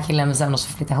och den här killen bestämde oss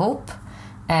för att flytta ihop.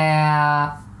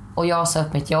 Och jag sa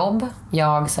upp mitt jobb.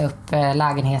 Jag sa upp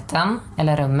lägenheten,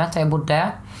 eller rummet där jag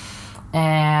bodde.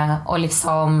 Och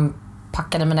liksom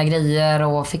packade mina grejer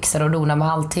och fixade och donade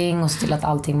med allting och så till att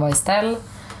allting var i ställ.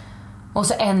 Och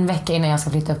så en vecka innan jag ska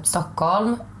flytta upp till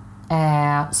Stockholm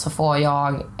så får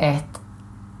jag ett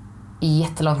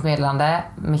jättelångt meddelande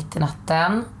mitt i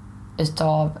natten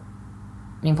utav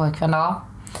min pojkvän då,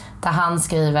 där han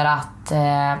skriver att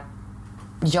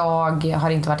jag har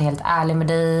inte varit helt ärlig med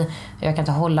dig, jag kan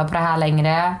inte hålla på det här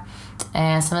längre.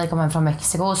 Sen vi kom hem från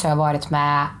Mexiko så har jag varit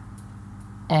med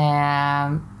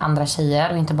andra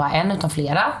tjejer, och inte bara en utan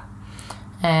flera.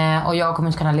 Och jag kommer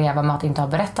inte kunna leva med att inte ha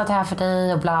berättat det här för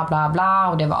dig och bla bla bla.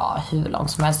 Och det var hur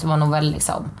långt som helst, det var nog väl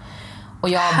liksom. Och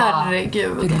jag bara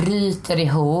bryter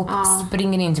ihop,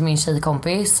 springer in till min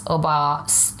tjejkompis och bara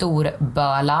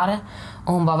storbölar.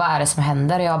 Och hon bara, vad är det som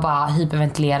händer? Och jag bara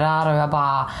hyperventilerar och jag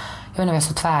bara, jag vet inte, jag är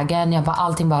så tvägen. Jag bara,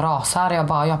 allting bara rasar.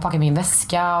 Jag packar min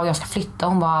väska och jag ska flytta.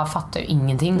 Hon bara fattar ju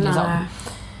ingenting liksom.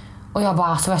 Och jag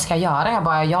bara, så vad ska jag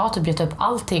göra? Jag har typ gett upp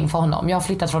allting för honom. Jag har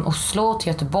flyttat från Oslo till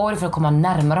Göteborg för att komma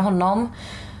närmare honom.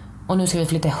 Och nu ska vi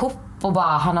flytta ihop. Och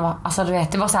bara, han har, alltså du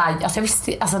vet, det var så här, alltså jag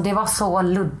visste, alltså det var så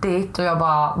luddigt. Och jag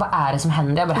bara, vad är det som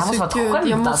händer? Jag bara, det här måste vara ett skämt.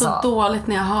 Jag mår alltså så dåligt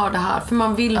när jag hör det här. För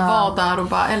man vill vara där och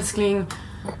bara, älskling,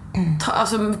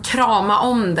 alltså krama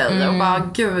om dig. Och bara,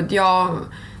 gud,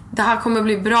 det här kommer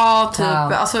bli bra typ.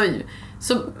 Alltså,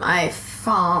 så, nej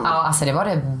fan. Ja, alltså det var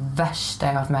det värsta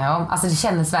jag varit med om. Alltså det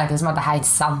kändes verkligen som att det här är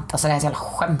sant. Alltså det här är ett jävla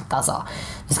skämt alltså.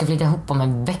 Vi ska flytta ihop om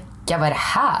en vecka, vad är det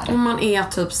här? Och man är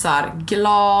typ så här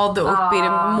glad och uppe i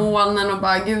molnen och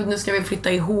bara, gud nu ska vi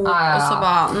flytta ihop. Och så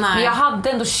bara, nej. Men jag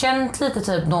hade ändå känt lite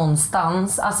typ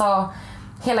någonstans, alltså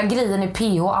hela grejen i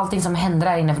PH, allting som händer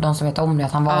där inne, för de som vet om det,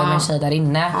 att han var med en tjej där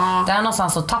inne. Där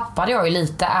någonstans så tappade jag ju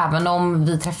lite, även om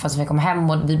vi träffades och vi kom hem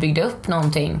och vi byggde upp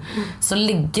någonting. Så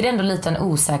ligger det ändå lite en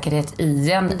osäkerhet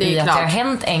i att det har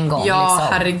hänt en gång. Ja, liksom.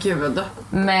 herregud.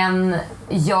 Men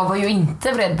jag var ju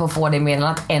inte beredd på att få det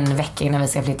meddelandet en vecka innan vi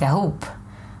ska flytta ihop.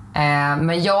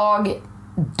 Men jag,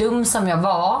 dum som jag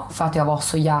var, för att jag var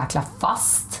så jäkla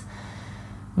fast,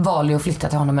 valde att flytta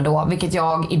till honom ändå. Vilket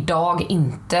jag idag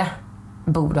inte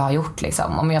borde ha gjort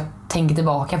liksom. Om jag tänker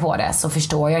tillbaka på det så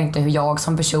förstår jag inte hur jag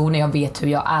som person, när jag vet hur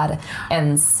jag är,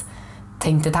 ens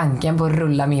tänkte tanken på att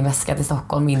rulla min väska till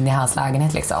Stockholm in i hans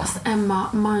lägenhet liksom. Fast Emma,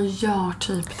 man gör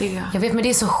typ det. Jag vet, men det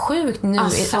är så sjukt nu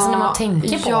alltså när man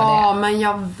tänker på det. Ja, men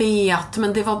jag vet.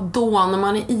 Men det var då, när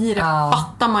man är i det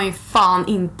fattar man ju fan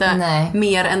inte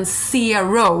mer än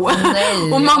zero.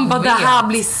 Nej, och man bara, det här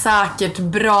blir säkert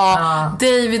bra.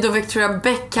 David och Victoria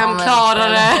Beckham klarar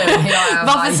det.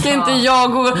 Varför ska inte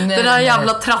jag och den där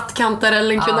jävla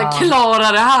trattkantarellen kunna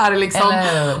klara det här liksom?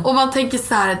 Och man tänker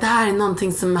så här, det här är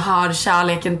någonting som hör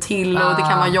kärleken till och det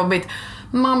kan vara jobbigt.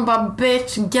 Man bara,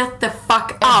 bitch, get the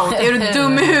fuck out. Är du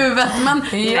dum i huvudet? Men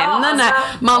nej.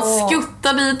 Man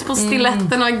skuttar dit på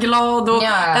stiletterna glad. Och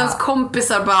ens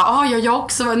kompisar bara, jag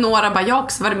också var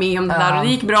med om det där. Och det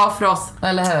gick bra för oss.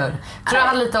 Eller hur? Tror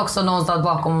jag lite också någonstans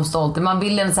bakom stolt. Man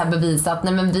vill så här bevisa att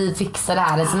nej, men vi fixar det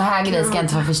här. En sån här grej ska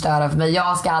inte få förstöra för mig.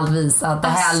 Jag ska alltid visa att det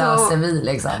här löser vi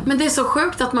liksom. Men det är så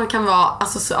sjukt att man kan vara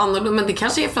så annorlunda. Men det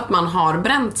kanske är för att man har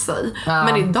bränt sig.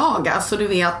 Men idag, alltså du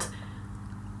vet,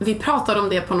 vi pratade om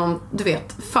det på någon, du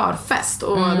vet, förfest.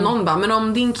 Och någon bara, men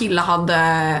om din kille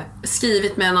hade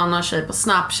skrivit med en annan tjej på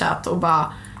Snapchat och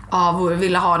bara,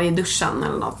 ville ha det i duschen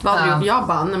eller något. Vad hade du gjort? Jag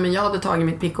bara, nej men jag hade tagit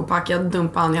mitt pick och pack. Jag hade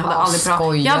dumpat han, jag hade aldrig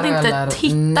pratat. Jag hade inte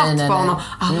tittat på honom.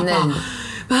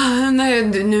 Nej,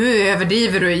 nu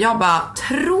överdriver du. Jag bara,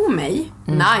 tro mig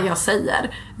när jag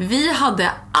säger, vi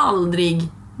hade aldrig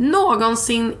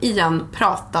någonsin igen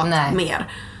pratat mer.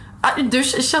 Du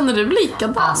känner du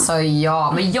likadant? Alltså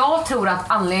ja, men jag tror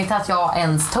att anledningen till att jag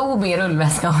ens tog min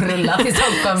rullväska och rullade till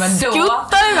Stockholm, men då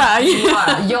skutta iväg.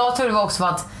 Jag tror det var också för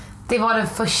att det var den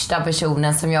första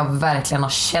personen som jag verkligen har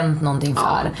känt någonting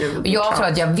för. Och jag tror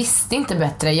att jag visste inte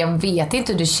bättre. Jag vet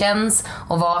inte hur det känns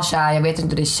att vara kär. Jag vet inte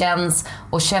hur det känns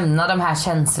att känna de här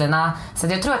känslorna. Så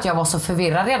jag tror att jag var så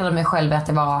förvirrad redan med mig själv att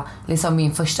det var liksom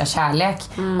min första kärlek.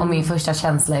 Och min första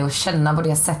känsla är att känna på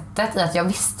det sättet. I att jag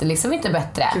visste liksom inte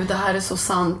bättre. Gud, det här är så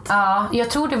sant. Ja, jag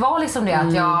tror det var liksom det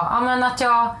att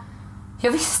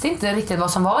jag visste inte riktigt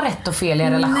vad som var rätt och fel i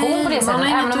en relation på det sättet.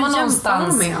 Även om man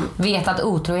någonstans vet att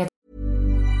otrohet.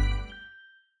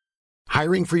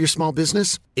 Hiring for your small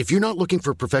business? If you're not looking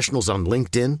for professionals on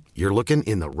LinkedIn, you're looking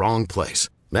in the wrong place.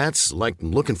 That's like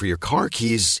looking for your car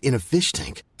keys in a fish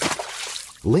tank.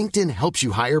 LinkedIn helps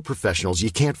you hire professionals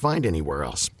you can't find anywhere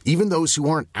else, even those who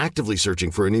aren't actively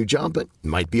searching for a new job but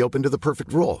might be open to the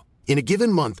perfect role. In a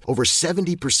given month, over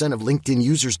 70% of LinkedIn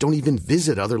users don't even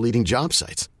visit other leading job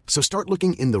sites. So start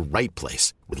looking in the right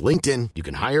place. With LinkedIn, you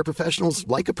can hire professionals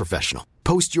like a professional.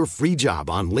 Post your free job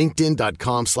on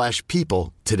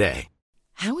linkedin.com/people today.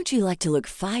 How would you like to look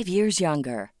 5 years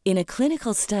younger? In a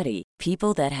clinical study,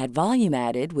 people that had volume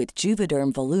added with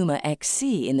Juvederm Voluma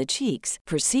XC in the cheeks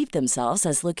perceived themselves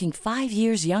as looking 5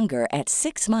 years younger at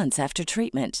 6 months after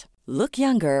treatment. Look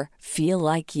younger,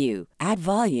 feel like you. Add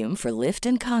volume for lift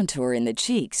and contour in the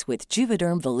cheeks with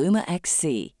Juvederm Voluma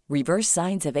XC. Reverse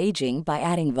signs of aging by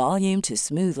adding volume to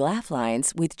smooth laugh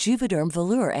lines with Juvederm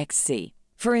Volure XC.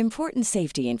 For important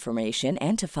safety information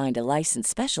and to find a licensed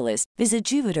specialist,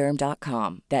 visit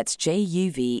Juvederm.com. That's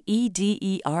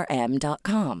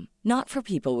JUVEDERM.com. Not for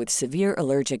people with severe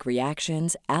allergic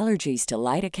reactions, allergies to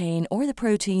lidocaine, or the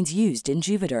proteins used in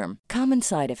Juvederm. Common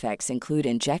side effects include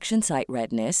injection site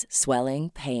redness,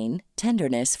 swelling, pain,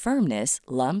 tenderness, firmness,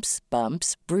 lumps,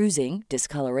 bumps, bruising,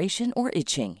 discoloration, or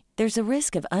itching. There's a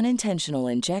risk of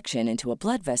unintentional injection into a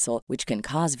blood vessel, which can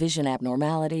cause vision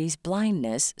abnormalities,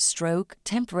 blindness, stroke,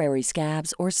 temporary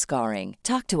scabs, or scarring.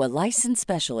 Talk to a licensed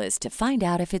specialist to find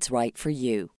out if it's right for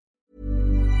you.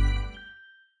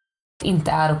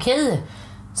 Inte är okej,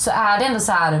 så är det ändå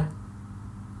så här.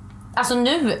 Alltså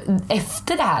nu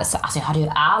efter det här så alltså jag hade ju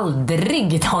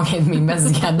aldrig tagit min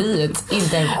väska dit.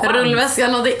 Inte en chans.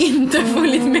 Rullväskan hade inte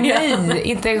följt med. Nej,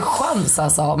 inte en chans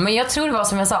alltså. Men jag tror det var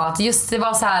som jag sa, att just det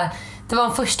var så här. Det var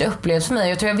en första upplevelse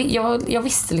för mig. Jag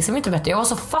visste liksom inte bättre. Jag var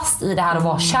så fast i det här att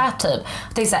vara kär typ.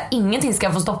 Jag tänkte så här, ingenting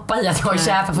ska få stoppa i att jag är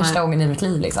kär för första gången i mitt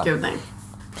liv liksom. Gud, nej.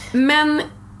 Men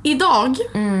idag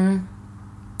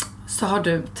så har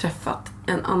du träffat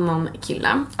en annan kille.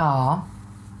 Ja.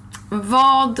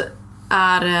 Vad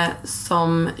är det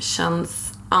som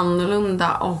känns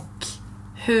annorlunda och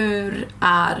hur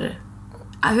är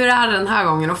den här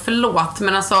gången? Och förlåt,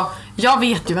 men alltså jag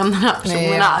vet ju vem den här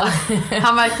personen är.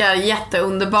 Han verkar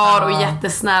jätteunderbar och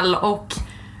jättesnäll. Och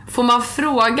får man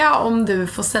fråga om du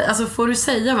får säga, alltså får du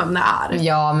säga vem det är?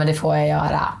 Ja, men det får jag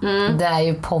göra. Det är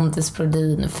ju Pontus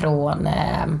Brodin från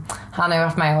han har ju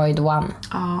varit med i Oid One.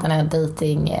 Den här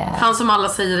dating han som alla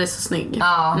säger är så snygg.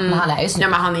 Ja, men han är ju snygg. Ja,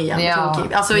 men han är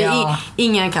jättetokig. Alltså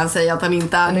ingen kan säga att han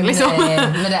inte är det liksom. Nej,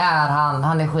 men det är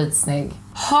han är skitsnygg.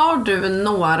 Har du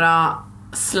några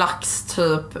slags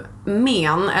typ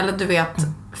men, eller du vet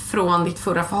från ditt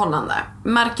förra förhållande?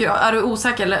 Märker du, är du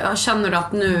osäker eller känner du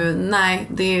att nu, nej,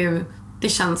 det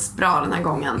känns bra den här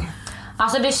gången?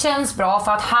 Alltså det känns bra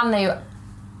för att han är ju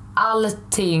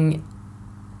allting,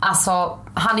 alltså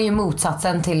han är ju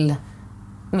motsatsen till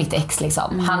mitt ex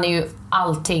liksom. Han är ju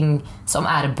allting som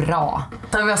är bra.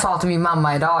 Som jag sa till min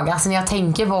mamma idag, alltså när jag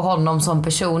tänker på honom som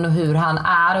person och hur han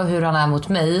är mot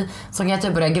mig, så kan jag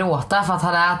typ börja gråta för att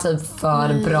han är typ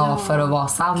för bra för att vara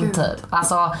sann typ.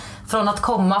 Alltså från att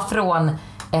komma från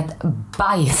ett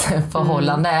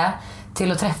bajsförhållande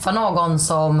till att träffa någon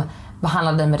som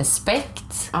behandlar dig med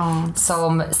respekt,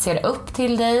 som ser upp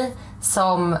till dig,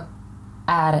 som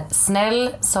är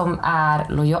snäll, som är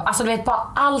lojal. Alltså du vet bara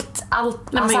allt. Nej,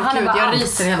 alltså, men han gud, är bara jag allt.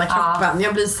 ryser hela kroppen.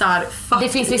 Jag blir så här, fuck. Det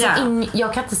finns liksom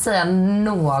jag kan inte säga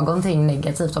någonting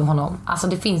negativt om honom. Alltså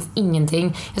det finns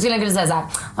ingenting. Jag skulle kunna säga så här,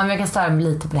 men jag kan störa mig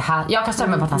lite på det här. Jag kan störa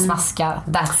mig på att han smaskar.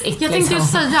 That's it. Jag tänkte ju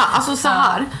säga, alltså så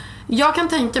här. Jag kan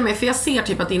tänka mig, för jag ser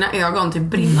typ att dina ögon typ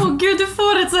brinner. Åh gud, du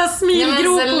får ett så här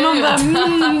smilgrop på någon där.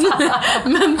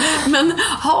 Men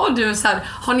har du så här,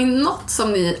 har ni något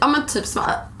som ni, ja men typ så,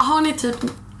 har ni typ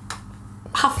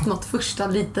haft något första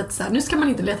litet så här, nu ska man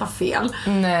inte leta fel.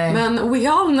 Nej. Men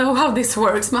we all know how this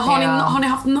works. Men har ni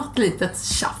haft något litet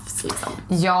tjafs liksom?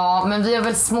 Ja, men vi har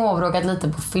väl småbråkat lite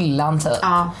på fyllan typ.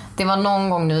 Det var någon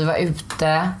gång när vi var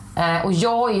ute, och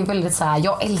jag är ju väldigt så här,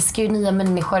 jag älskar ju nya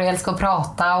människor, jag älskar att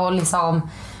prata och liksom,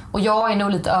 och jag är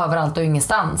nog lite överallt och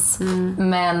ingenstans.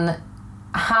 Men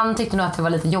han tyckte nog att det var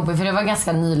lite jobbigt, för det var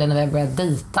ganska nyligen när vi började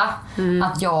dejta,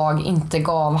 att jag inte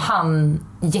gav han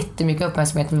jättemycket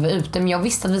uppmärksamhet när vi var ute. Men jag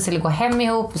visste att vi skulle gå hem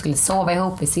ihop, vi skulle sova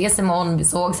ihop, vi ses imorgon, vi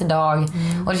sågs idag.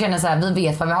 Och det kändes så här, vi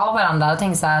vet vad vi har varandra. Och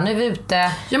tänkte så här, nu är vi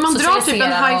ute. Ja, man drar typ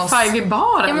en high five i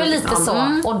baren. Ja, men lite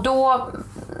så. Och då,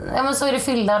 ja men så är det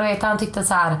fyllda, och vet han tyckte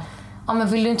så här, ja men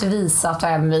vill du inte visa att du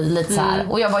är med mig lite så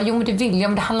här. Och jag bara, jo men det vill jag,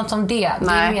 men det handlar inte om det.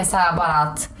 Nej. Det är mer så här bara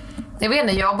att, jag vet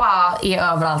inte, jag bara är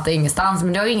överallt och ingenstans.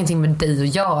 Men det har ju ingenting med dig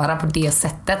att göra på det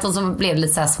sättet. Och så blev det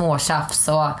lite så här småtjafs.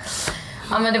 Och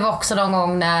ja, men det var också någon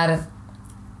gång när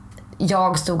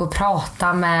jag stod och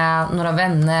pratade med några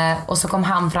vänner, och så kom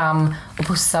han fram och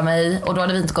pussade mig, och då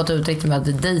hade vi inte gått ut riktigt med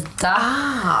att dejta.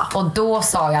 Och då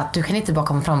sa jag att du kan inte bara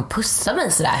komma fram och pussa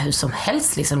mig sådär hur som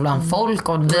helst liksom, bland folk,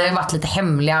 och vi har varit lite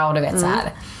hemliga och du vet så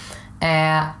här.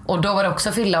 Och då var det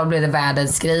också fylla, och blev det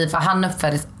världens grej, för han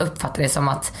uppfattade det som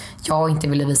att jag inte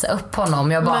ville visa upp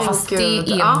honom. Jag bara, men fast gud,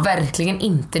 det är verkligen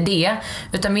inte det,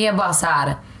 utan mer bara så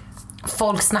här,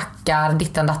 folk snackar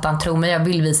dittan dattan, tro mig, jag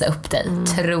vill visa upp dig.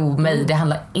 Tro mig, det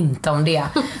handlar inte om det.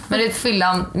 Men det är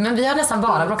fyllan, men vi har nästan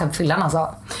bara bråkat på fyllan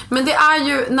alltså. Men det är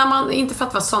ju, när man, inte för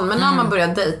att vara sån, men när man börjar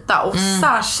dejta, och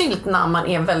särskilt när man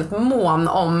är väldigt mån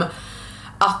om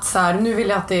att så här, nu vill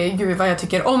jag att det är, gud vad jag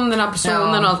tycker om den här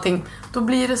personen och allting, då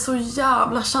blir det så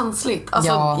jävla känsligt.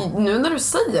 Alltså nu när du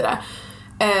säger det,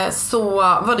 så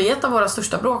var det ett av våra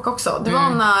största bråk också. Det var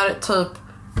när typ,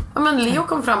 ja men Leo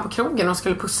kom fram på krogen och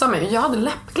skulle pussa mig, och jag hade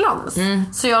läppglans.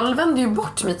 Så jag vände ju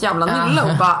bort mitt jävla nylle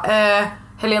och bara,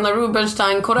 Helena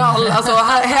Rubinstein, korall, alltså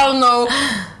hell no.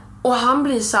 Och han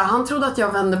blir så här, han trodde att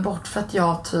jag vände bort för att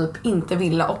jag typ inte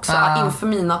ville också inför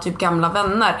mina typ gamla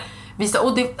vänner.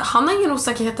 Och det, han har ingen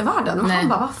osäkerhet i världen, men han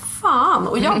bara, vad fan?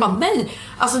 Och jag bara, nej,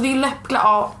 alltså det är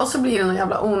läppglas. Och så blir det någon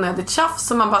jävla onödigt tjafs,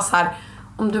 så man bara så här,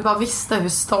 om du bara visste hur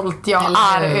stolt jag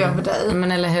är över dig.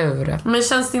 Men eller hur? Men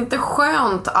känns det inte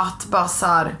skönt att bara så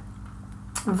här,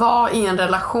 vara i en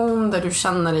relation där du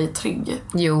känner dig trygg?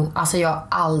 Jo, alltså jag har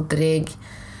aldrig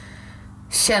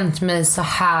känt mig så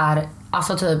här,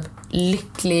 alltså typ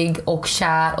lycklig och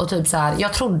kär, och typ så här,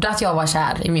 jag trodde att jag var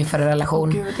kär i min förra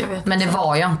relation. Gud, jag vet, men det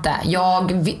var jag inte.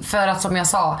 För att som jag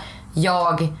sa,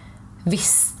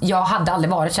 jag hade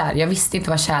aldrig varit kär. Jag visste inte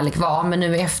vad kärlek var, men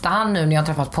nu i efterhand, nu när jag har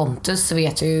träffat Pontus, så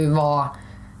vet jag ju vad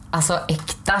alltså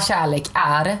äkta kärlek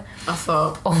är.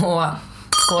 Alltså, och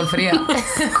skål för det.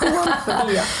 Skål för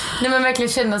det. Nej, men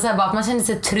verkligen känna så här, bara att man känner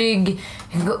sig trygg.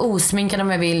 Jag kan gå osminkad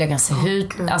om jag vill, jag kan se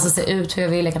ut hur jag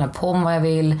vill, jag kan ha på mig vad jag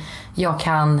vill.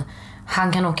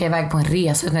 Han kan åka iväg på en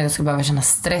resa utan att jag ska behöva känna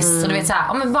stress. Och du vet så här,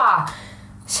 ja men bara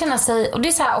känna sig, och det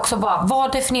är så här också bara,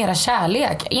 vad definierar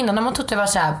kärlek? Innan när man trodde det var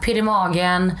så här, pirr i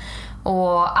magen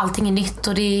och allting är nytt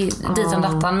och det är dit och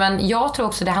dattan. Men jag tror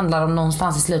också det handlar om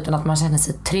någonstans i slutet att man känner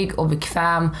sig trygg och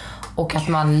bekväm, och att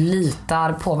man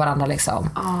litar på varandra liksom.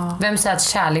 Vem säger att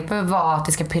kärlek behöver vara att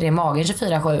det ska pirra i magen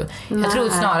 24/7? Jag tror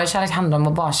snarare kärlek handlar om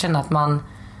att bara känna att man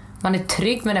är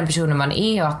trygg med den personen man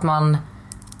är, och att man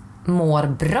mår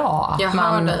bra. Jag att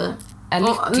man är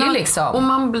lycklig liksom. Och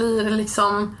man blir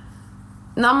liksom,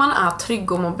 när man är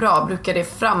trygg och mår bra, brukar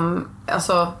det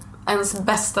alltså ens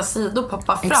bästa sidor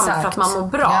poppa fram. Exakt. För att man mår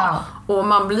bra. Och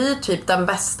man blir typ den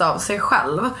bästa av sig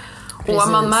själv.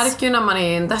 Och man märker ju när man är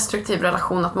i en destruktiv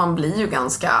relation att man blir ju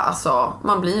ganska, alltså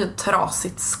man blir ju ett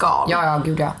trasigt skal. Ja,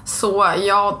 gud ja. Så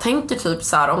jag tänker typ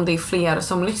så här, om det är fler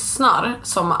som lyssnar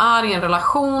som är i en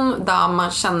relation där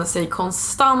man känner sig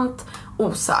konstant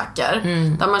osäker,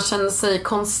 där man känner sig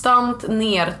konstant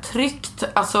nedtryckt,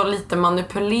 alltså lite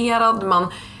manipulerad,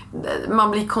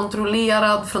 man blir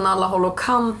kontrollerad från alla håll och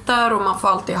kanter och man får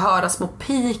alltid höra små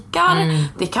pikar.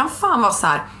 Det kan fan vara så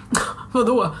här.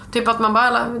 Vadå? Typ att man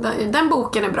bara, den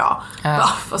boken är bra. Ja,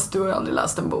 fast du har aldrig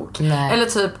läst en bok. Nej. Eller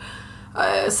typ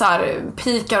så här,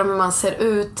 pikar om hur man ser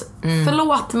ut.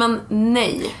 Förlåt, men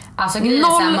nej. Alltså grejen är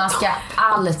så här, man ska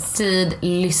alltid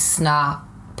lyssna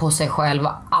på sig själv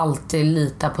och alltid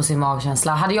lita på sin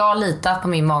magkänsla. Hade jag litat på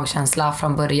min magkänsla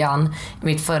från början i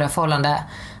mitt förra förhållande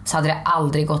så hade det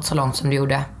aldrig gått så långt som det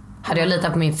gjorde. Hade jag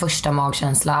litat på min första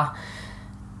magkänsla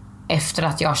efter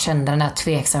att jag kände den här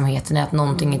tveksamheten i att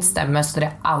någonting inte stämmer, så hade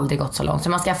det aldrig gått så långt. Så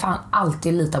man ska fan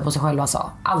alltid lita på sig själv,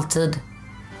 alltså. Alltid.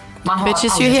 Man har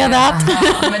bitches, you hear that?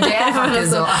 Ja, men det är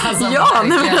faktiskt så. Alltså, ja,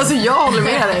 nej, men alltså jag håller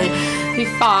med dig. Fy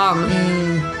fan.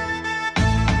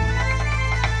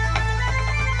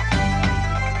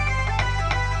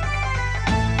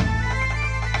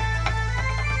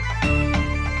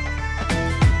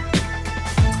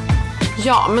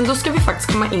 Ja, men då ska vi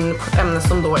faktiskt komma in på ett ämne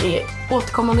som då är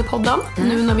återkommande i podden.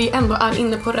 Nu när vi ändå är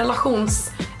inne på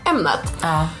relationsämnet.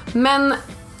 Ja. Men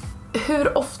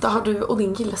hur ofta har du och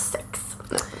din kille sex?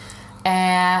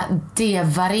 Det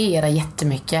varierar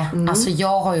jättemycket. Alltså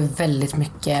jag har ju väldigt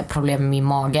mycket problem med min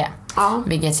mage.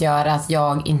 Vilket gör att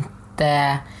jag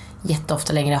inte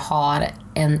jätteofta längre har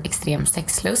en extrem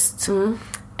sexlust.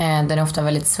 Den är ofta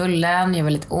väldigt svullen, gör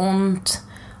väldigt ont.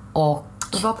 Och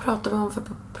vad pratar vi om för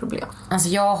problem? alltså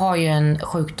jag har ju en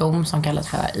sjukdom som kallas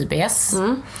för IBS.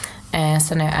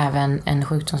 Sen är jag även en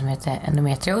sjukdom som heter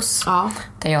endometrios.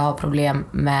 Där jag har problem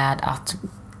med att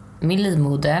min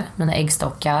livmoder, mina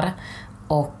äggstockar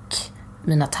och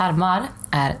mina tarmar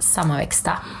är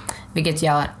sammanväxta. Vilket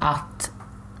gör att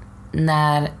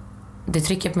när det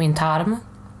trycker på min tarm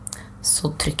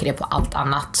så trycker det på allt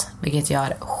annat. Vilket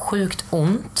gör sjukt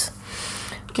ont.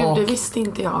 Gud, det visste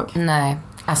inte jag. Nej,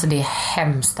 alltså det är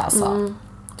hemskt alltså.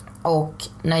 Och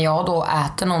när jag då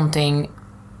äter någonting,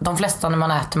 de flesta när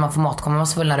man äter, man får mat kommer man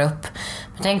svullnar upp.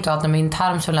 Men tänk då att när min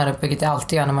tarm svullnar upp, vilket det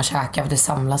alltid gör när man käkar, för det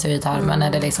samlas i tarmen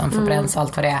när det liksom förbränns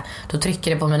allt vad det är, då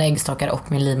trycker det på mina äggstockar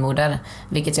och min livmoder,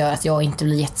 vilket gör att jag inte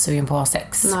blir jättesugen på att ha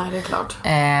sex. Nej, det är klart.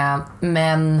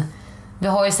 Men vi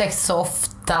har ju sex så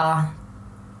ofta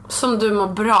som du mår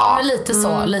bra. Men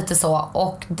lite så.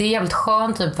 Och det är jävligt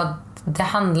skönt typ att det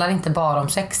handlar inte bara om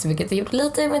sex, vilket det gjort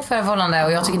lite i mitt förra förhållande.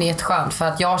 Och jag tycker det är jätteskönt för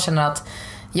att jag känner att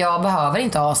jag behöver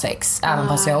inte ha sex även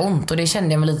fast jag har ont. Och det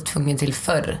kände jag mig lite tvungen till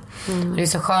förr. Det är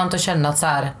så skönt att känna att så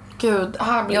här, gud,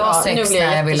 här blir jag har sex nu blir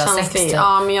när jag vill ha sex typ.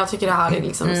 Ja, men jag tycker det här är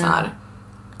liksom så här.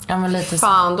 Ja, men lite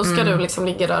fan, då ska du liksom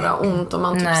ligga där och ha ont och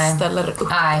man typ ställer upp.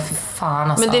 Nej, för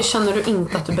fan alltså. Men det känner du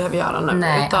inte att du behöver göra nu.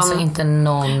 Nej, utan, alltså inte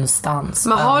någonstans.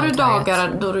 Men har du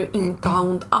dagar då du inte har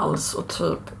ont alls och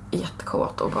typ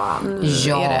jättekåt och bara nu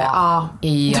är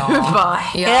det du bara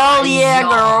hell yeah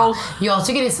girl. Jag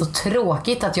tycker det är så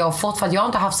tråkigt att jag har fått, för att jag har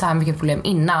inte haft så här mycket problem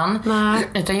innan. Nej.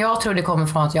 Utan jag tror det kommer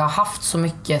från att jag har haft så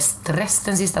mycket stress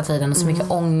den sista tiden och så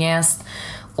mycket ångest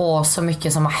och så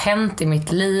mycket som har hänt i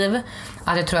mitt liv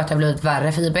att jag tror att det har blivit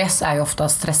värre. För IBS är ju ofta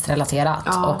stressrelaterat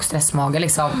och stressmage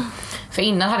liksom. För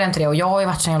innan hade jag inte det, och jag har ju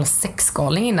varit en jävla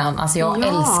sexgalning innan. Alltså jag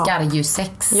älskar ju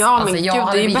sex. Ja, alltså, men jag gud,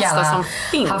 hade det är bästa som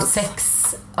finns. haft sex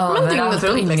överallt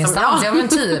och ingenstans. Ja, men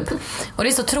typ. Och det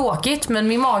är så tråkigt, men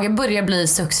min mage börjar bli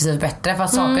successivt bättre för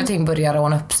att saker och ting börjar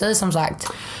ordna upp sig, som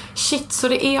sagt. Shit, så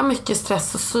det är mycket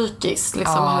stress och psykiskt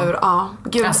liksom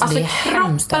Gud, alltså det är kroppen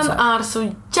hemskt, alltså. är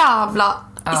så jävla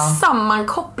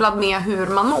sammankopplad med hur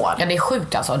man mår. Ja, det är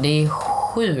sjukt alltså. Det är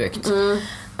sjukt.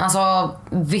 Alltså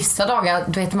vissa dagar,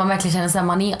 du vet, man verkligen känner sig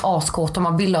man är askåt och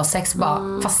man vill ha sex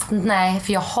bara, fast nej,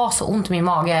 för jag har så ont i min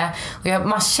mage och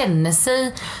man känner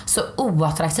sig så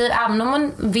oattraktiv. Även om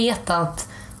man vet att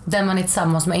den man är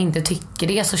tillsammans med inte tycker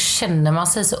det, så känner man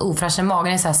sig så ofräsch.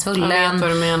 Magen är så här svullen. Jag vet vad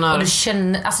du menar. Och du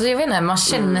känner, alltså jag vet inte, man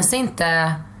känner sig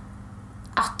inte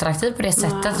attraktiv på det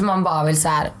sättet. Man bara vill så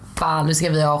här, fan, nu ska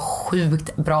vi ha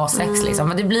sjukt bra sex liksom.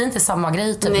 Men det blir inte samma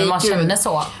grej typ. Nej, när man känner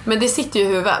så. Men det sitter ju i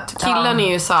huvudet. Killen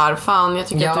är ju så här, fan, jag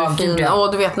tycker att du är fin.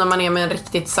 Och du vet när man är med en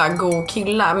riktigt så här god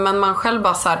kille, men man själv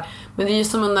bara så här, men det är ju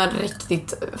som en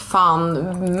riktigt fan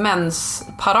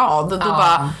mensparad. Då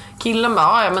bara killen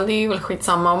bara, ja men det är ju väl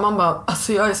skitsamma. Och man bara,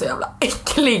 alltså jag är så jävla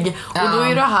äcklig. Och då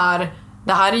är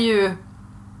det här är ju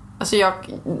Alltså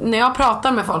när jag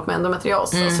pratar med folk med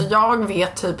endometrios, alltså jag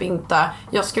vet typ inte.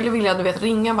 Jag skulle vilja, du vet,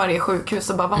 ringa varje sjukhus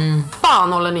och bara, vad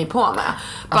fan håller ni på med?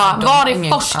 Bara, var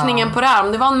är forskningen på det här?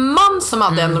 Om det var en man som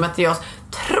hade endometrios,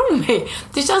 tro mig,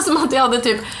 det känns som att jag hade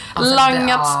typ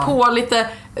langats på lite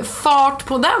fart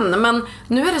på den. Men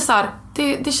nu är det så här,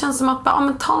 det känns som att bara,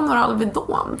 men ta några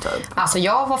Alvedon typ. Alltså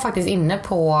jag var faktiskt inne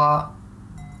på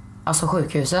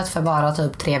sjukhuset för bara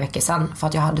typ 3 veckor sedan. För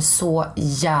att jag hade så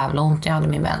jävla ont när jag hade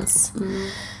min mens.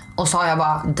 Och sa jag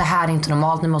bara, det här är inte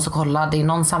normalt, ni måste kolla. Det är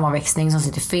någon sammanväxning som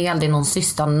sitter fel. Det är någon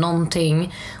cysta,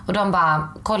 någonting. Och de bara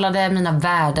kollade mina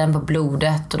värden på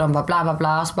blodet. Och de bara bla bla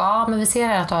bla. Och så bara, men vi ser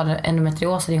här att du har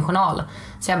endometrios i din journal.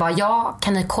 Så jag bara, ja,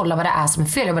 kan ni kolla vad det är som är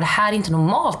fel? Jag bara, det här är inte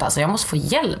normalt alltså, jag måste få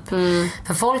hjälp.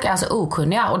 För folk är så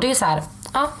okunniga. Och det är så här,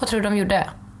 vad tror du de gjorde?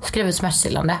 Skrev ut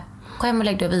smärtstillande. Gå hem och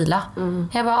lägg dig och vila.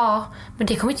 Jag bara, men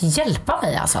det kommer inte hjälpa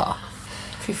mig alltså.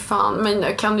 Fy fan, men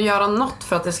kan du göra något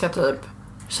för att det ska typ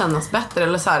kännas bättre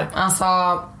eller så här? Alltså,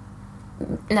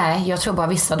 nej, jag tror bara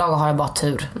vissa dagar har jag bara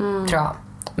tur, tror jag.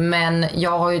 Men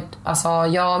jag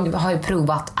har ju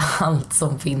provat allt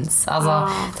som finns. Alltså,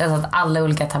 testat alla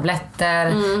olika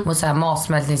tabletter mot så här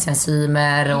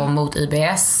matsmältningsenzymer och mot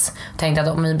IBS. Tänkte att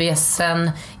om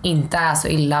IBSen inte är så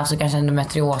illa så kanske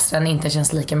endometriosen inte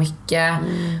känns lika mycket.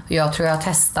 Jag tror jag har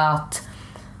testat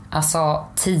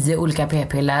 10 olika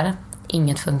p-piller.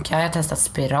 Inget funkar. Jag har testat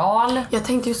spiral. Jag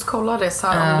tänkte just kolla det så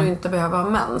här, om du inte behöver ha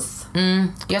mens.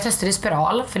 Jag testade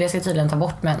spiral för det ska tydligen ta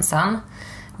bort mensen.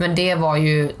 Men det var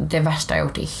ju det värsta jag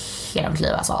gjort i hela mitt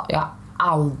liv alltså. Jag har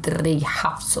aldrig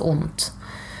haft så ont.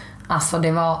 Alltså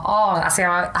det var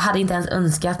jag hade inte ens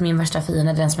önskat min värsta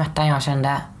fiende den smärtan jag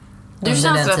kände. Du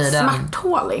känns rätt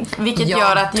smärthålig, vilket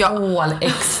gör att jag tål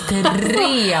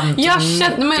extremt jag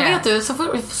känner, men vet du,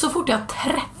 så fort jag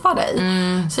träffar dig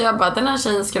så jag bara, den här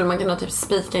tjejen skulle man kunna typ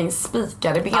spika in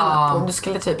spikar i benet på. Du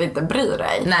skulle typ inte bry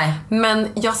dig. Nej. Men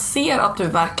jag ser att du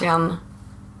verkligen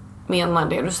menar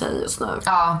det du säger just nu.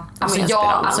 Ja,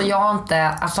 jag har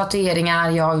inte tatueringar,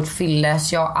 jag har gjort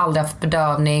fillers, jag har aldrig haft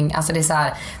bedövning. Alltså det är så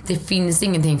här, det finns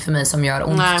ingenting för mig som gör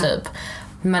ont typ.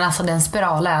 Men alltså den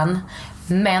spiralen.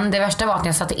 Men det värsta var att när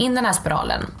jag satte in den här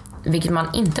spiralen, vilket man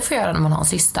inte får göra när man har en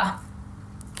cysta.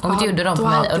 Och det gjorde de på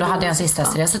mig. Och då hade jag en cysta,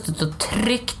 så jag suttit och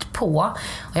tryckt på.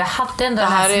 Och jag hade ändå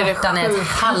den här smärtan i ett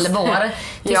halvår.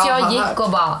 Tills jag gick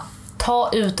och bara, ta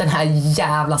ut den här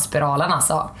jävla spiralen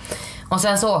alltså. Och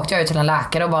sen så åkte jag till en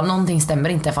läkare och bara, någonting stämmer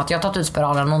inte för att jag har tagit ut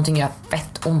spiralen och någonting gör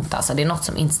fett ont alltså. Det är något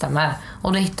som inte stämmer.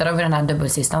 Och då hittade vi den här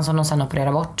dubbelcistan som de sen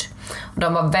opererade bort. Och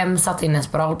de bara, vem satt in en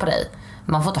spiral på dig?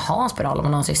 Man får inte ha en spiral om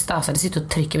man har en cysta. Så det sitter och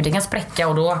trycker, det kan spräcka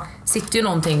och då sitter ju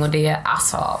någonting och det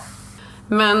alltså.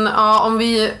 Men om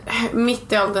vi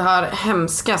mitt i allt det här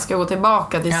hemska ska gå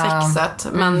tillbaka till sexet.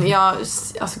 Men jag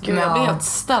blir helt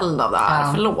ställd av det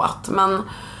här, förlåt.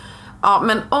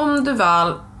 Men om du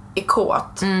väl är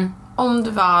kåt, om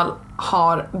du väl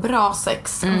har bra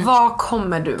sex, vad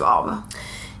kommer du av?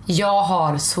 Jag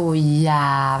har så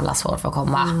jävla svårt för att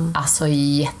komma. Alltså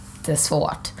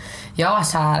jättesvårt. Jag var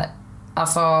så här,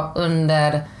 alltså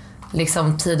under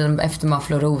liksom tiden efter man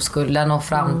förlorade oskulden och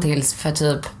fram tills för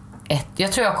typ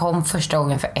jag tror jag kom första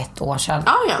gången för 1 år sedan.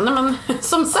 Nej men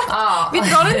som sagt, vi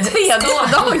drar den 3:e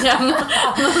dagen.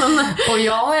 Och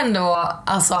jag har ändå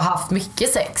haft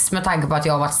mycket sex med tanke på att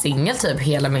jag har varit singel typ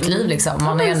hela mitt liv liksom.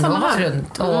 Man har ändå varit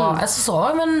runt och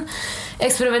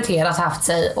experimenterat, haft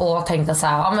sig och tänkt att så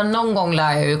här, men någon gång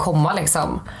lär jag ju komma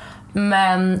liksom.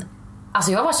 Men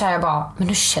alltså jag var så här, jag bara, men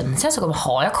hur känns jag så?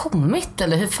 Har jag kommit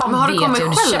eller hur fan vet jag hur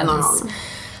det känns?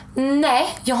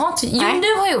 Nej, jag har inte. Jo,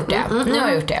 nu har jag gjort det. Nu har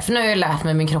jag gjort det, för nu har jag lärt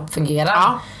mig hur min kropp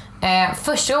fungerar.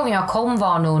 Första gången jag kom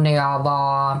var nog när jag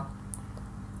var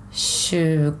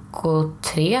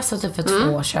 23, så typ för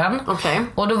 2 år sedan.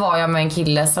 Och då var jag med en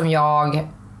kille som jag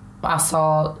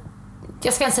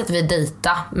ska inte säga att vi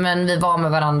dejta, men vi var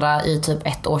med varandra i typ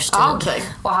 1 års tid.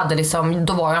 Och hade liksom,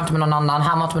 då var jag inte med någon annan,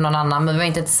 han var inte med någon annan, men vi var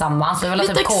inte tillsammans. Vi var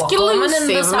lite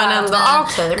exclusive, men ändå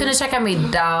kunde käka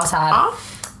middag och så här.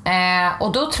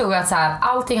 Och då tror jag att så här,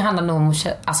 allting handlar nog om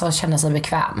att känna sig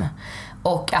bekväm.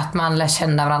 Och att man lär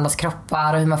känna varandras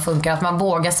kroppar och hur man funkar. Att man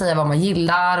vågar säga vad man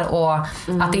gillar. Och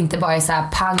att det inte bara är så här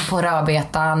pang på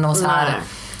rödbetan och så här.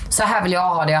 Så här vill jag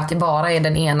ha det, att det bara är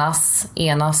den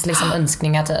enas liksom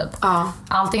önskningar typ.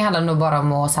 Allting handlar nog bara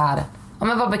om att så här,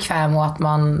 men vara bekväm och att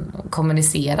man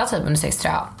kommunicerar typ under sex,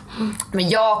 tror jag. Men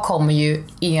jag kommer ju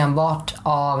enbart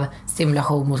av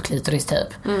stimulation mot klitoris typ.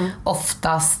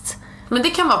 Oftast. Men det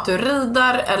kan vara att du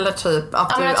rider eller typ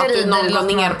att du någon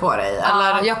går ner på dig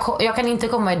eller? Jag kan inte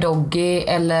komma i doggy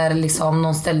eller liksom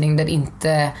någon ställning där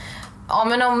inte.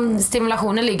 Men om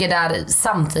stimulationen ligger där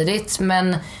samtidigt.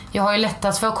 Men jag har ju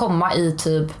lättast för att komma i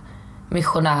typ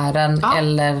missionären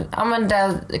eller men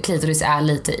där klitoris är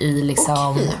lite i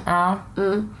liksom. Okej. Ja.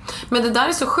 Men det där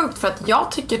är så sjukt för att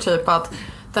jag tycker typ att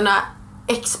den här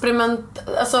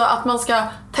alltså att man ska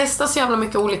testa så jävla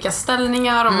mycket olika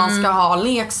ställningar och man ska ha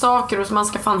leksaker och man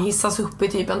ska fan hissas upp i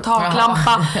typ en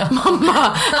taklampa.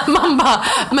 Man bara,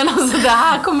 men alltså det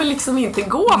här kommer liksom inte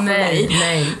gå för mig.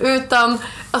 Nej. Utan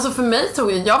alltså för mig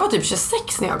jag var typ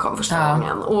 26 när jag kom första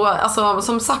gången. Och alltså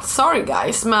som sagt, sorry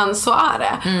guys, men så är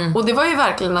det. Och det var ju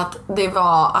verkligen att det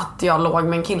var att jag låg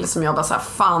med en kille som jag bara såhär,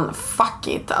 fan fuck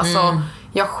it. Alltså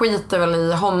jag skiter väl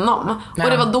i honom. Och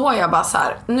det var då jag bara så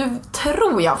här, nu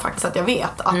tror jag faktiskt att jag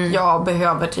vet att jag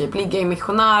behöver typ ligga i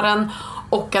missionären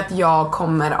och att jag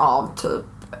kommer av typ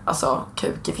alltså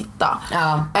kuk i fitta.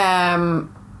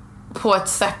 På ett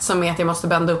sätt som är att jag måste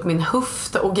bända upp min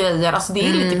höft och grejer. Alltså det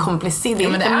är lite komplicerat, det är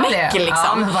lite mycket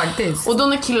liksom. Faktiskt. Och då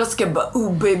när killar ska bara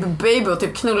baby och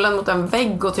typ knulla mot en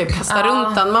vägg och typ kasta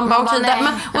runt den. Man bara okej,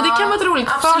 och det kan vara ett roligt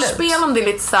förspel om det är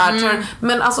lite såhär.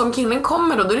 Men alltså om killen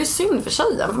kommer då är det synd för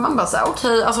tjejen. För man bara såhär,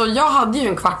 okej, alltså jag hade ju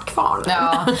en kvart kvar nu.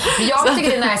 Jag tycker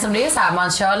det är nice om det är såhär,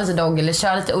 man kör lite dogg eller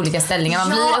kör lite olika ställningar. Man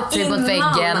blir upptryckt mot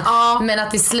väggen. Men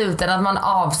att i slutändan att man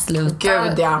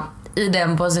avslutar i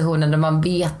den positionen där man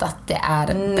vet att det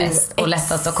är bäst och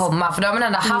lättast att komma. För då har man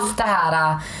ändå haft det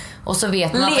här och så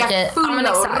vet man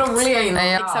lekfulla och roliga innan.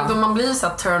 Exakt, och man blir så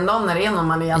turned on när det är när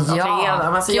man är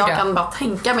attraherad. Alltså jag kan bara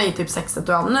tänka mig typ sexet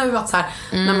du har nu att så här,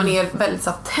 när man är väldigt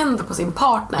så tänd på sin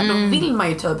partner då vill man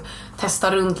ju typ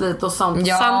testa runt lite och sånt.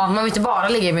 Sen, man vill inte bara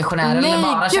ligga i missionären eller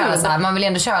bara köra så här. Man vill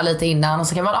ändå köra lite innan och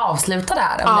så kan man avsluta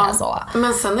där om det är så.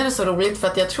 Men sen är det så roligt för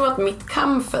att jag tror att mitt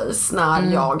camface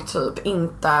när jag typ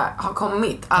inte har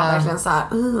kommit är verkligen så här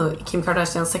Kim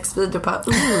Kardashian sexvideo på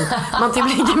man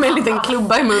typ ligger med en liten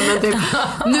klubba i munnen typ.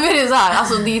 Nu är det så här,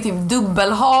 alltså det är typ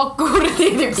dubbelhakor, det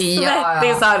är typ svett, det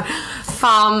är så här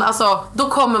fan, alltså då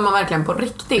kommer man verkligen på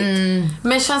riktigt.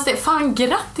 Men känns det, fan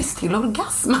grattis till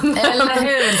orgasmen. Eller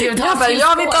hur?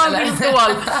 Jag vill ta en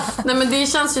pistol. Nej men det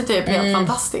känns ju typ helt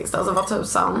fantastiskt. Alltså vad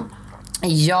tusan.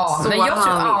 Ja, så men jag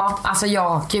tror alltså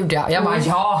gud ja. Jag bara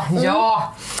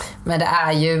ja. Men det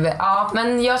är ju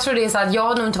men jag tror det är så att jag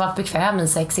har nog inte varit bekväm i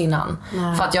sex innan.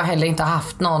 För att jag heller inte har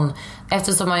haft någon.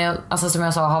 Eftersom jag, alltså som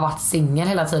jag sa, har varit singel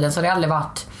hela tiden. Så det har aldrig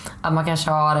varit att man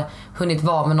kanske har hunnit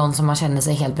vara med någon som man känner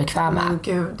sig helt bekväm med.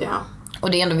 Gud ja.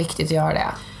 Och det är ändå viktigt att göra det.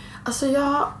 Alltså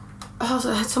jag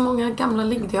har så många gamla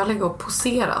ligg där jag lägger och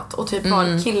poserat och typ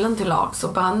varit killen till lag så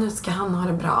bara nu ska han ha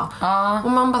det bra.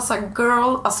 Och man bara såhär,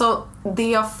 girl, alltså det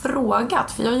jag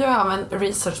frågat, för jag gör även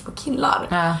research på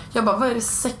killar. Jag bara, vad är det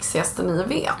sexigaste ni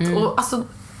vet? Och alltså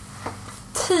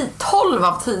 12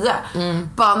 av 10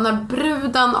 bara när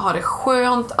bruden har det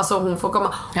skönt, alltså hon får komma.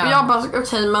 Och jag bara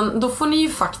okej, men då får ni ju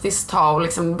faktiskt ta och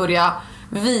liksom börja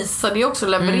visa det också,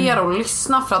 leverera och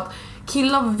lyssna, för att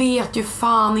killar vet ju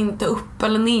fan inte upp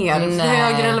eller ner,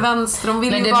 höger eller vänster. De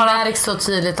vill men ju det bara... märks så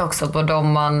tydligt också på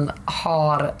de man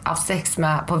har haft sex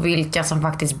med, på vilka som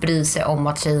faktiskt bryr sig om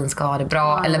att tjejen ska ha det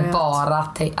bra eller bara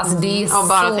alltså det är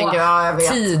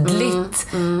så tydligt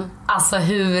alltså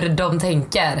hur de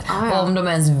tänker och om de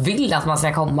ens vill att man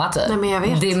ska komma typ. Nej, men jag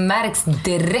vet. Det märks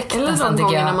direkt. Eller de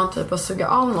gånger när man typ har sugit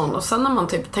av någon och sen när man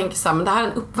typ tänker så här, men det här är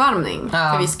en uppvärmning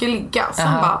för vi ska ligga,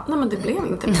 sen bara, nej men det blev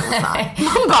inte mer så här.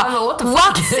 Man bara,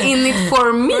 what's in it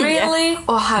for me? Really?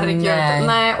 Herregud.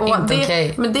 Nej, och inte det,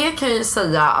 okay. Men det kan jag ju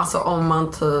säga, alltså om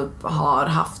man typ har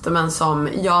haft det, men som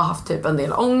jag har haft typ en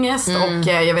del ångest och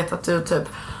jag vet att du typ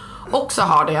också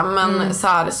har det, men så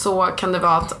här, så kan det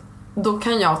vara att då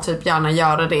kan jag typ gärna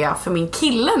göra det för min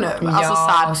kille nu. Alltså så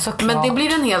här, men det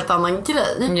blir en helt annan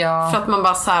grej. För att man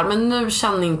bara så här, men nu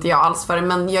känner inte jag alls för det,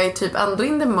 men jag är typ ändå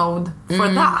in the mode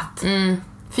for that.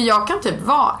 För jag kan typ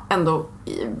vara ändå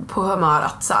på humör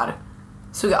att så här,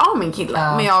 suga av min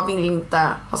kille, men jag vill inte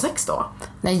ha sex då.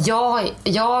 Nej,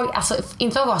 jag alltså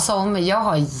inte att vara så, men jag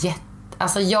har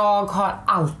jag har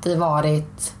alltid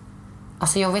varit,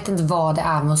 alltså jag vet inte vad det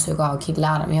är med att suga av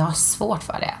killar, men jag har svårt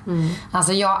för det.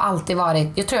 Alltså jag har alltid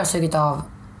varit, jag tror jag har sugit av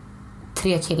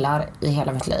 3 killar i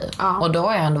hela mitt liv. Och då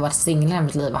har jag ändå varit singel i hela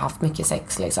mitt liv och haft mycket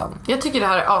sex liksom. Jag tycker det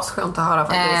här är asskönt att höra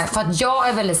faktiskt. För att jag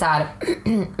är väldigt så här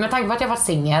med tanke på att jag har varit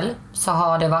singel så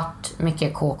har det varit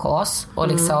mycket KKs och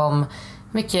liksom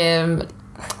mycket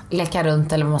leka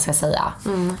runt eller vad man ska säga.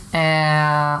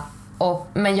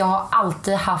 Men jag har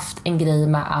alltid haft en grej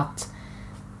med att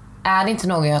är det inte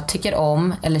någon jag tycker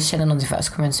om eller känner någonting för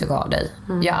så kommer jag inte suga av dig.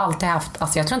 Jag har alltid haft,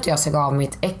 alltså jag tror inte jag suga av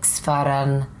mitt ex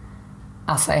förrän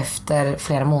alltså efter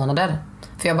flera månader.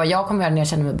 För jag kommer göra det när jag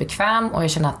känner mig bekväm och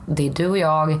jag känner att det är du och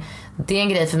jag. Det är en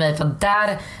grej för mig, för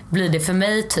där blir det för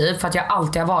mig typ, för att jag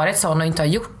alltid har varit sån och inte har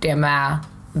gjort det med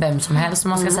vem som helst om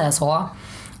man ska säga så.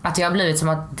 Att jag har blivit som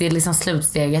att det är liksom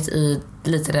slutsteget i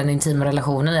lite den intima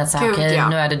relationen. Att säga okej,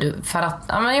 nu är det du. För att,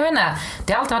 ja, men jag vet inte,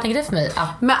 det har alltid varit en grej för mig att...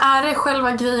 Men är det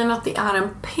själva grejen att det är en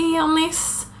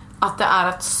penis? Att det är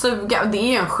att suga? Det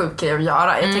är ju en sjuk grej att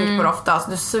göra. Jag tänker på det ofta,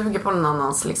 alltså, du suger på någon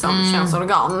annans liksom,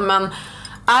 könsorgan. Men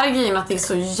är det grejen att det är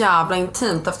så jävla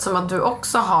intimt? Eftersom att du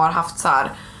också har haft så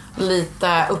här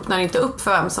lite öppnar inte upp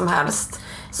för vem som helst.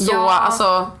 Så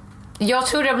alltså... Jag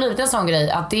tror det har blivit en sån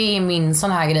grej att det är min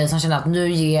sån här grej som känner att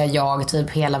nu ger jag typ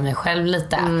hela mig själv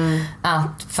lite.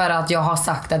 Att för att jag har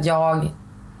sagt att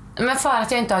men för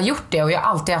att jag inte har gjort det och jag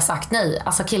alltid har sagt nej.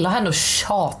 Alltså killar har ändå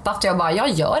tjatat. Jag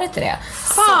gör inte det.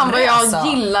 Fan vad jag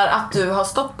gillar att du har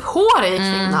stått på dig,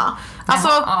 kvinna. Alltså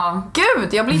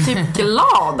gud, jag blir typ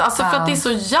glad. Alltså för att det är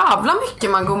så jävla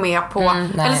mycket man går med på.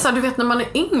 Eller så du vet när man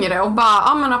är yngre och bara,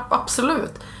 ja men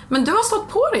absolut. Men du har stått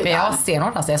på dig där. Jag har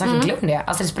stenhårt alltså, jag har sagt glöm det.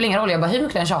 Alltså det spelar ingen roll, jag bara hur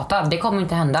mycket den tjatar. Det kommer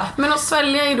inte hända. Men att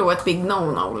svälja är då ett big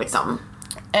no-no liksom.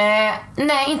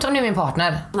 Nej, inte om det är min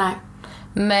partner. Nej.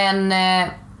 Men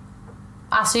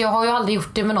alltså jag har ju aldrig gjort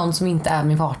det med någon som inte är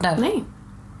min partner. Nej.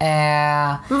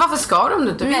 Men varför ska du om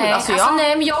du inte vill?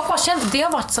 Nej, men jag har bara känt, det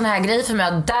har varit sån här grej för mig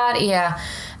att där är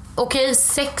okej,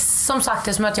 sex som sagt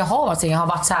är som att jag har varit singel. Jag har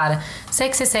varit så här,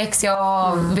 sex är sex, jag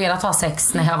har velat ha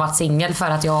sex när jag har varit singel för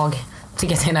att jag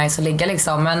tycker att det är nice att ligga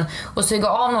liksom. Men att suga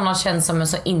av någon har känts som en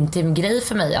så intim grej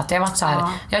för mig att det har varit så här,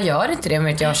 jag gör inte det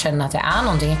men jag känner att det är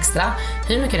någonting extra.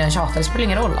 Hur mycket den tjatar, det spelar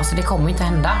ingen roll, alltså det kommer inte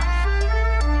hända.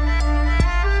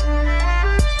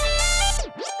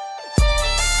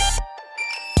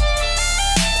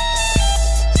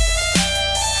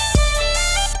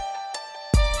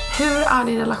 Hur är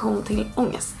din relation till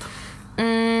ångest?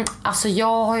 Alltså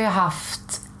jag har ju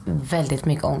haft väldigt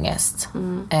mycket ångest.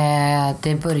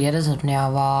 Det började typ när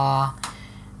jag var,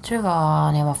 tror det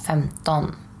var när jag var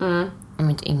 15. Om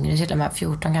inte yngre, till och med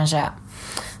 14 kanske.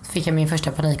 Så fick jag min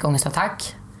första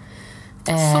panikångestattack.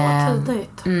 Så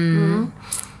tidigt.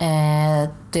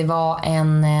 Det var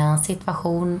en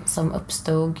situation som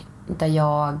uppstod där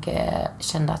jag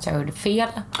kände att jag gjorde fel.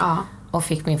 Och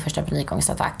fick min första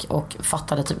panikångestattack och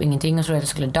fattade typ ingenting och trodde att jag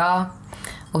skulle dö.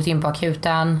 Åkte in på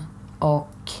akuten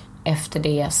och efter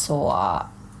det så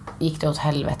gick det åt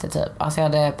helvete typ. Alltså jag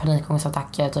hade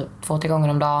panikångestattacker typ 2-3 gånger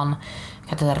om dagen.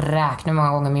 Jag kan inte räkna hur många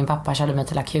gånger min pappa körde mig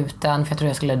till akuten för jag trodde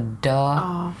jag skulle dö.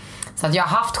 Så att jag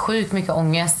har haft sjukt mycket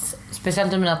ångest,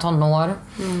 speciellt i mina tonår.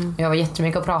 Jag var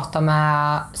jättemycket att prata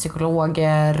med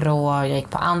psykologer och jag gick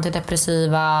på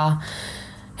antidepressiva.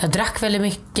 Jag drack väldigt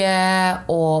mycket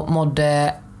och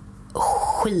mådde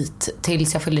skit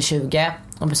tills jag fyllde 20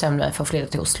 och bestämde mig för att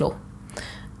flytta till Oslo.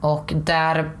 Och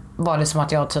där var det som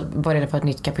att jag typ började på ett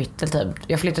nytt kapitel typ.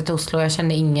 Jag flyttade till Oslo, jag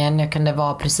kände ingen, jag kunde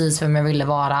vara precis vem jag ville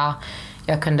vara.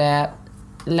 Jag kunde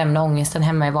lämna ångesten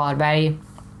hemma i Varberg.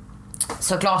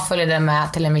 Såklart följde det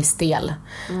med till en viss del.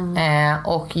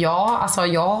 Och alltså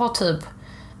jag har typ,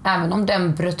 även om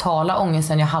den brutala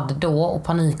ångesten jag hade då och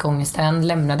panikångesten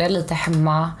lämnade jag lite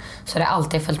hemma, så det har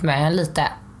alltid följt med en lite.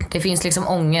 Det finns liksom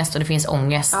ångest och det finns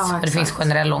ångest. Och det finns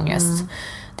generell ångest.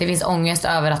 Det finns ångest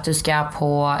över att du ska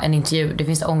på en intervju. Det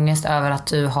finns ångest över att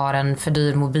du har en för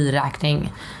dyr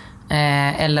mobilräkning.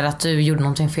 Eller att du gjorde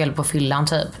någonting fel på fyllan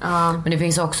typ. Men det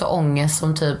finns också ångest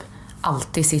som typ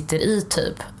alltid sitter i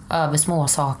typ. Över små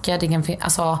saker. Det kan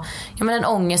alltså, jag menar en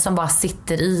ångest som bara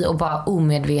sitter i och bara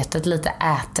omedvetet lite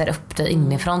äter upp det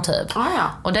inifrån typ.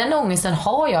 Och den ångesten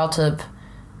har jag typ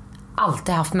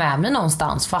alltid haft med mig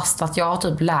någonstans, fast att jag har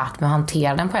typ lärt mig att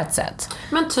hantera den på ett sätt.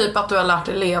 Men typ att du har lärt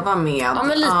dig leva med. Ja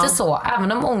men lite så.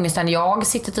 Även om ångesten, jag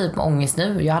sitter typ med ångest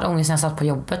nu. Jag hade ångest när jag satt på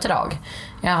jobbet idag.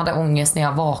 Jag hade ångest när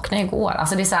jag vaknade igår.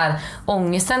 Alltså det är så här,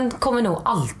 ångesten kommer nog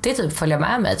alltid typ följa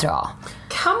med mig tror jag.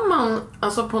 Kan man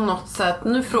alltså på något sätt,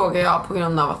 nu frågar jag på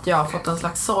grund av att jag har fått en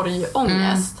slags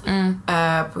sorgångest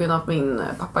på grund av att min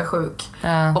pappa är sjuk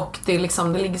och det är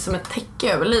liksom, det ligger som ett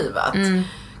täcke över livet.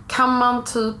 Kan man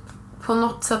typ på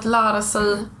något sätt lära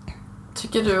sig,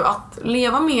 tycker du, att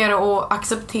leva mer och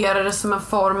acceptera det som en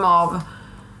form av,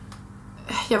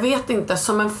 jag vet inte,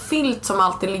 som en filt som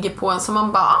alltid ligger på en, som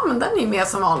man bara, men den är mer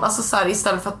som vanligt, alltså så här,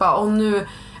 istället för att bara, nu,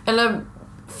 eller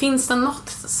finns det något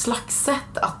slags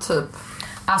sätt att typ,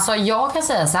 alltså jag kan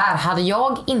säga så här, hade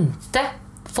jag inte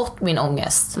fått min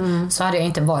ångest så hade jag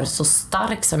inte varit så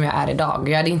stark som jag är idag.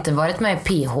 Jag hade inte varit med i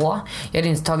PH. Jag hade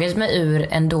inte tagit mig ur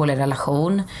en dålig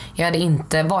relation. Jag hade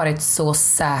inte varit så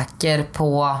säker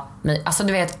på mig. Alltså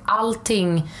du vet,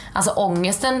 allting, alltså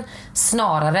ångesten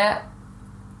snarare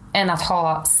än att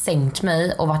ha sänkt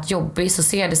mig och varit jobbig, så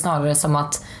ser jag det snarare som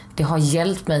att det har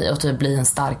hjälpt mig att typ bli en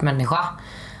stark människa.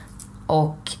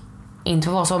 Och inte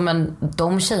var så, men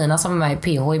de tjejerna som var med i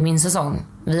PH i min säsong,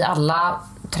 vi alla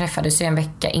träffades ju en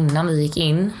vecka innan vi gick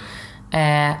in.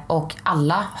 Och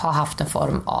alla har haft en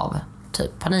form av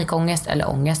typ panikångest eller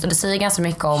ångest. Och det säger ganska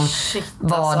mycket om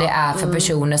vad det är för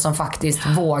personer som faktiskt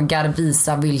vågar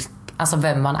visa alltså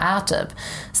vem man är typ.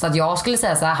 Så att jag skulle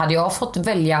säga så här, hade jag fått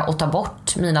välja att ta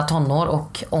bort mina tonår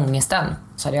och ångesten,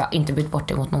 så hade jag inte bytt bort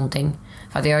det mot någonting.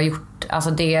 För att jag har gjort,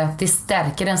 alltså det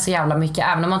stärker den så jävla mycket.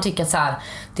 Även om man tycker att så här,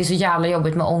 det är så jävla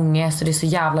jobbigt med ångest och det är så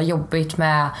jävla jobbigt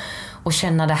med att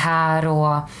känna det här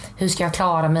och hur ska jag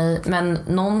klara mig. Men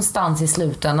någonstans i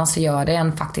slutändan så gör det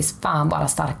en faktiskt fan bara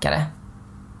starkare.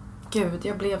 Gud,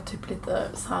 jag blev typ lite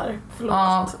så här, förlåt.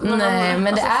 Ja,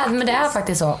 men det är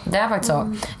faktiskt så. Det är faktiskt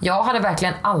så. Jag hade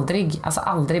verkligen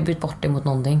aldrig bytt bort det mot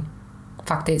någonting.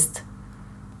 Faktiskt.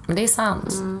 Men det är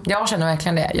sant. Jag känner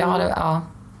verkligen det. Jag hade, ja.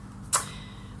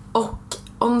 Och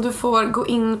om du får gå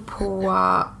in på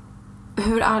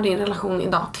hur är din relation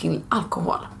idag till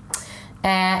alkohol?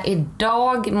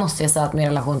 Idag måste jag säga att min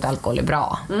relation till alkohol är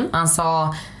bra.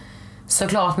 Alltså,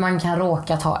 såklart man kan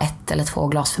råka ta 1 eller 2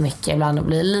 glas för mycket ibland och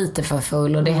bli lite för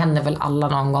full, och det händer väl alla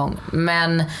någon gång.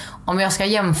 Men om jag ska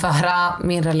jämföra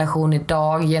min relation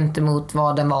idag gentemot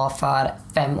vad den var för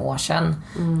 5 år sedan,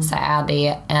 så är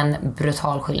det en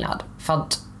brutal skillnad. För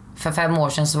att för 5 år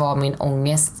sedan så var min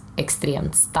ångest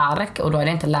extremt stark, och då hade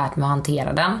jag inte lärt mig att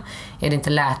hantera den. Jag hade inte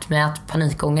lärt mig att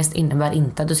panikångest innebär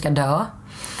inte att du ska dö.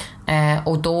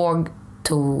 Och då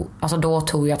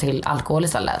tog jag till alkohol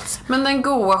istället. Men den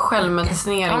goda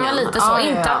självmedicineringen. Ja, men lite så.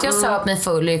 Inte att jag söp mig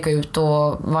full och gick ut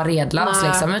och var redlös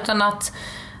liksom, utan att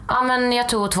jag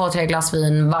tog 2-3 glas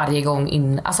vin varje dag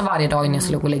innan jag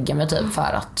skulle gå och lägga mig typ,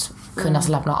 för att kunna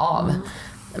slappna av.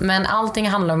 Men allting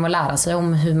handlar om att lära sig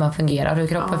om hur man fungerar, hur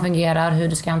kroppen fungerar, hur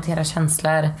du ska hantera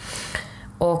känslor.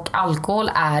 Och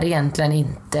alkohol är egentligen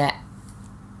inte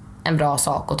en bra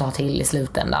sak att ta till i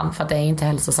slutändan, för att det är inte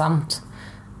hälsosamt.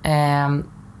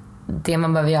 Det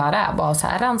man behöver göra är bara så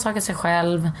här, rannsaka sig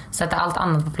själv, sätta allt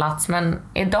annat på plats. Men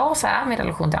idag så är min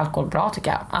relation till alkohol bra,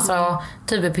 tycker jag. Alltså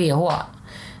typ PH.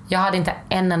 Jag hade inte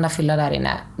en enda fylla där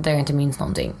inne där jag inte minns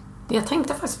någonting. Jag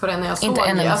tänkte faktiskt på det när jag såg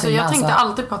inte det. Alltså, jag tänkte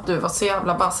alltid på att du var så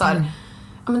jävla bara så här,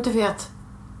 ja men du vet,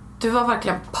 du var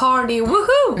verkligen party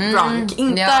woohoo drunk,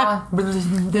 inte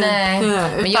nej.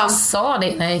 Utan... Men jag sa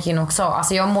det när jag gick in också.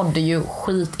 Alltså jag mådde ju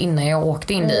skit innan jag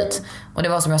åkte in dit. Och det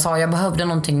var som jag sa, jag behövde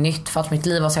någonting nytt för att mitt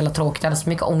liv var så jävla tråkigt. Jag hade så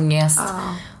mycket ångest.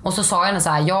 Och så sa jag henne så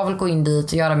här, jag vill gå in dit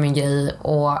och göra min grej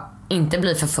och inte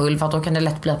bli för full, för att då kan det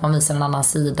lätt bli att man visar en annan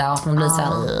sida och att man blir så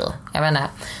här, jag vet inte.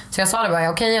 Så jag sa det bara,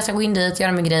 okej, jag ska gå in dit,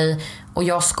 göra min grej, och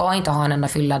jag ska inte ha en enda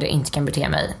fylla där jag inte kan bete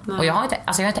mig. Nej. Och jag har inte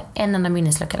en enda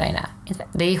minneslucka där inne.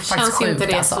 Det är faktiskt sjukt. Känns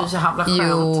inte det så jävla skönt?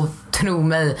 Jo, tro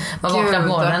mig. Man vaknar på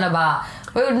morgonen och bara,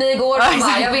 vad gjorde ni igår?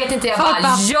 Bara, jag vet inte. Jag bara,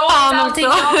 jag vet allting.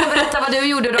 Jag får berätta vad du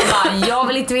gjorde. Då bara, jag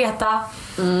vill inte veta.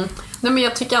 Nej, men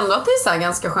jag tycker ändå att det är så här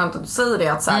ganska skönt att du säger det,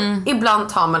 att så här, ibland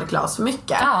tar man ett glas för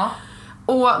mycket. Ja.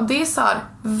 Och det är så här,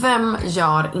 vem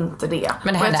gör inte det?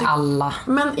 Men det händer alla.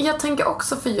 Men jag tänker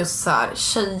också för just så här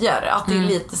tjejer, att det är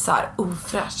lite så här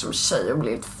ofräscht som tjej och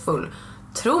bli lite full.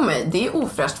 Tro mig, det är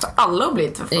ofräscht för alla att bli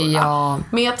lite fulla. Ja.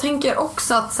 Men jag tänker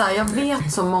också att så här, jag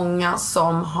vet så många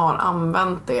som har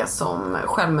använt det som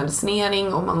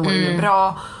självmedicinering och man mår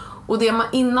bra. Och det man,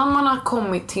 innan man har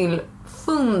kommit till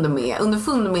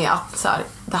underfund med att så här,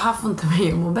 det här får inte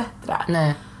mig att må bättre.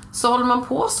 Nej. Så håller man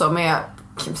på så med,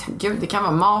 gud, det kan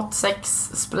vara mat, sex,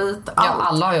 sprit, allt. Ja,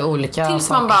 alla har ju olika. Tills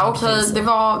man bara, okej,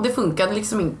 det funkade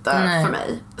liksom inte för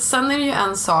mig. Sen är det ju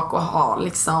en sak att ha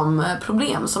liksom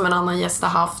problem som en annan gäst har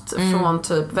haft från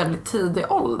typ väldigt tidig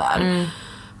ålder.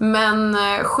 Men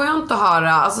skönt att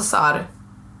höra, alltså så här,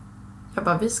 jag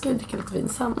bara, vi ska ju dricka lite vin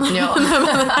sen. Ja.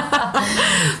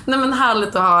 Nej men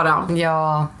härligt att höra.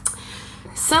 Ja.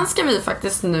 Sen ska vi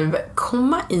faktiskt nu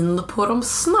komma in på de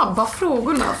snabba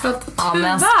frågorna, för att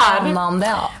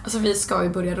tyvärr, alltså vi ska ju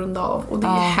börja runda av och det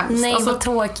är hemskt. Nej, alltså, vad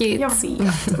tråkigt. Jag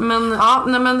vet.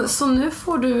 Men så nu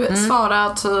får du svara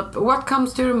typ what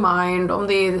comes to your mind, om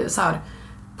det är så här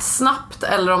snabbt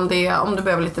eller om du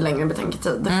behöver lite längre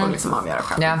betänketid. Det får du liksom avgöra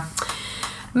själv. Ja.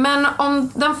 Men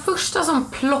om den första som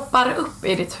ploppar upp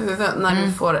i ditt huvud när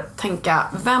du får tänka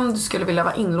vem du skulle vilja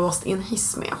vara inlåst i en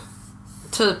hiss med.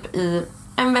 Typ i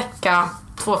en vecka,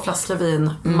 2 flaskor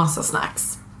vin, massa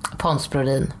snacks. Pons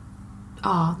Brodin.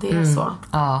 Ja, det är så.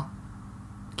 Ja.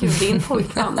 Gud, din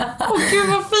pojkvän. Åh gud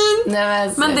vad fint.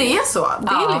 Nej, men det är så. Det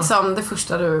är liksom det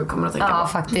första du kommer att tänka på. Ja,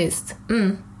 faktiskt.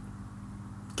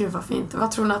 Gud vad fint.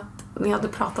 Vad tror ni att ni hade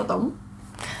pratat om?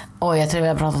 Jag tror vi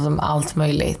har pratat om allt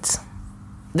möjligt.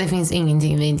 Det finns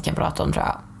ingenting vi inte kan prata om, tror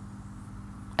jag.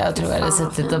 Jag tror jag hade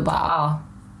suttit och bara,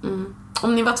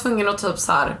 Om ni var tvungna att typ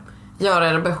så här göra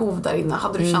era behov där inne,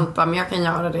 hade du känt bara, men jag kan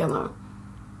göra det nu?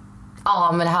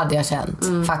 Ja, men det hade jag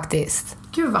känt faktiskt.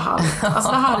 Gud vad härligt.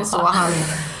 Alltså det här är så härligt.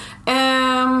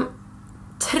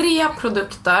 3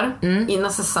 produkter i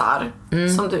necessär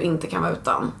som du inte kan vara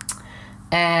utan.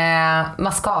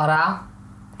 Mascara,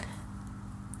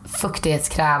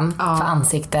 fuktighetskräm för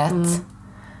ansiktet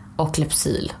och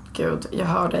Lypsyl. Gud, jag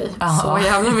hör dig så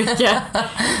jävla mycket.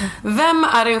 Vem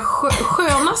är den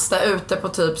skönaste ute på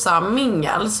typ så här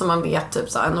mingel, som man vet typ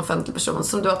så här, en offentlig person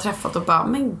som du har träffat och bara,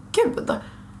 men gud,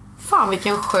 fan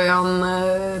vilken skön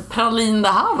pralin det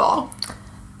här var.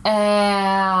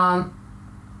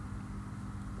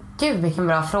 Gud, vilken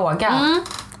bra fråga.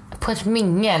 På ett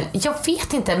mingel, jag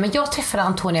vet inte, men jag träffade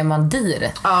Antonia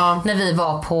Mandir när vi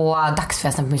var på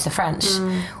dagsfesten på Mr. French.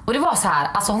 Och det var så här,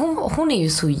 alltså hon är ju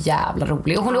så jävla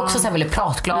rolig. Och hon är också så här väldigt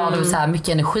pratglad och så här mycket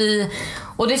energi.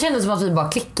 Och det kändes som att vi bara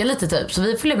klickade lite typ. Så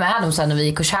vi följde med dem sen när vi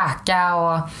gick och käka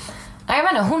och jag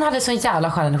vet inte, hon hade sån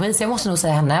jävla skön energi, så jag måste nog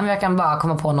säga henne, men jag kan bara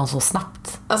komma på någon så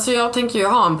snabbt. Alltså jag tänker ju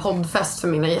ha en poddfest för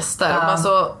mina gäster.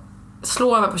 Alltså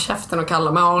slå mig på käften och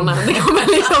kalla mig Arne.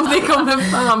 Det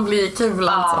kommer fan bli kul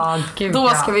alltså. Gud,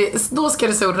 då ska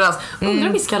det surras. Undrar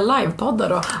om vi ska livepodda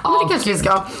då. Ja, men det kanske vi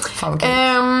ska.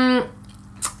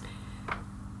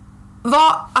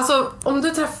 Alltså om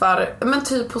du träffar, men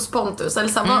typ hos Pontus eller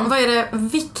så här, vad är det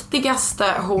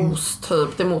viktigaste hos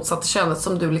typ det motsatta könet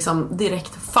som du liksom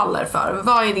direkt faller för?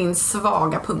 Vad är din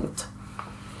svaga punkt?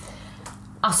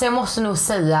 Alltså jag måste nog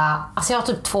säga, alltså jag har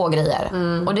typ 2 grejer.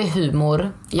 Och det är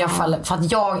humor. Jag faller, för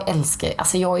att jag älskar,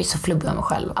 alltså jag är så flubbig av mig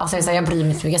själv. Alltså jag bryr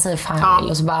mig inte, jag säger fan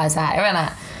och så bara så här, jag vet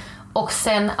inte. Och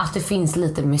sen att det finns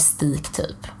lite mystik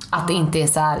typ. Att det inte är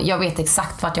så här, jag vet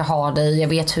exakt vart jag har dig, jag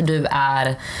vet hur du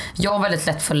är. Jag är väldigt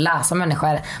lätt för att läsa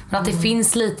människor, men att det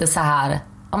finns lite så här,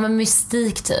 ja men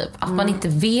mystik typ. Att man inte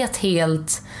vet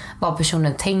helt vad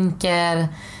personen tänker.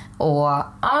 Och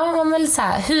ja, men så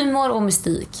här, humor och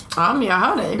mystik. Ja, men jag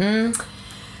hör dig.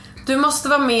 Du måste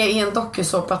vara med i en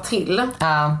dokusåpa till.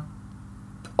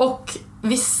 Och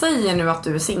vi säger nu att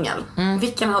du är singel.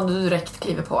 Vilken hade du direkt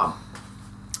klivit på?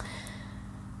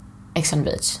 Ex on the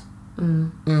Beach.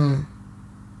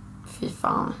 Fy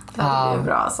fan, det hade blivit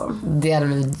bra alltså. Det hade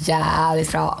blivit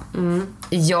jävligt bra.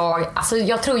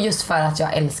 Jag tror just för att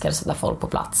jag älskar att sätta folk på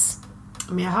plats.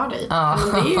 Men jag hör dig.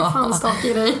 Men det är ju fan stak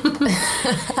i dig.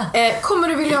 Kommer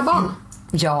du vilja ha barn?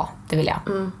 Ja, det vill jag.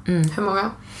 Hur många?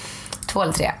 2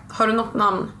 eller 3. Har du något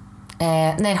namn?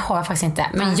 Nej, det har jag faktiskt inte.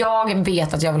 Men jag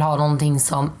vet att jag vill ha någonting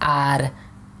som är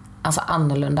alltså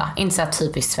annorlunda. Inte så här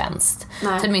typiskt svenskt.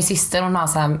 Typ min syster, hon har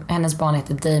så här, hennes barn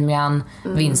heter Damian,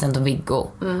 Vincent och Viggo.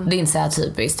 Det är inte så här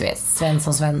typiskt, du vet,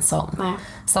 Svensson. Nej.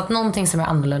 Så att någonting som är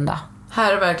annorlunda.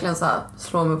 Här är verkligen så här,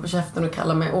 slå mig på käften och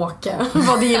kalla mig Åke.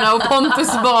 Vad dina och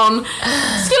Pontus barn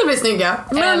skulle bli snygga.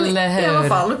 Men i alla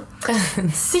fall.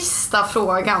 Sista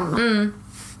frågan.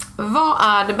 Vad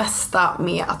är det bästa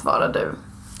med att vara du?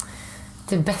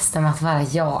 Det bästa med att vara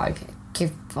jag?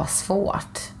 Gud, vad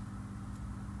svårt.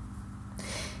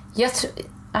 Jag tror...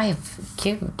 Aj,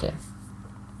 gud.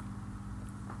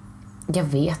 Jag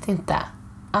vet inte.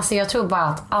 Alltså jag tror bara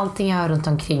att allting jag har runt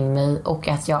omkring mig och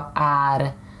att jag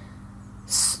är...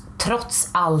 Trots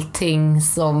allting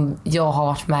som jag har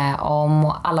varit med om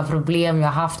och alla problem jag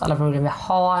har haft, alla problem jag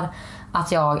har,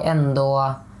 att jag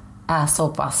ändå är så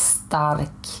pass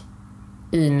stark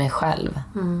i mig själv.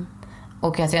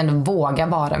 Och att jag ändå vågar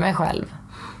vara mig själv.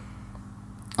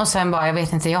 Och sen bara, jag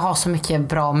vet inte, jag har så mycket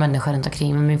bra människor runt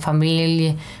omkring mig. Min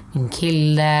familj, min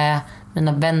kille,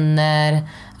 mina vänner.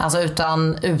 Alltså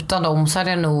utan dem så hade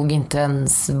jag nog inte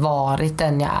ens varit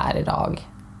den jag är idag,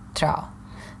 tror jag.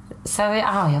 Så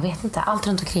jag vet inte, allt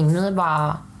runt omkring mig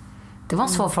bara... Det var en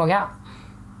svår fråga.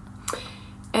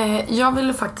 Jag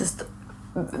ville faktiskt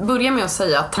börja med att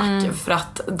säga tack för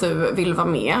att du vill vara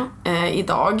med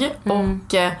idag.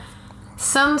 Och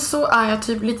sen så är jag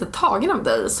typ lite tagen av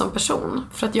dig som person.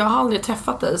 För att jag har aldrig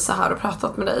träffat dig så här och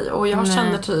pratat med dig. Och jag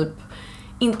känner typ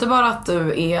inte bara att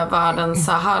du är världens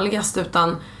så härligast,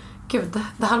 utan gud,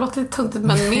 det här låter lite tuntigt,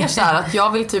 men mer så här att jag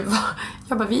vill typ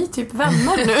vi är typ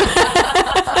vänner nu.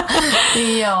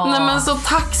 Ja. Nej, men så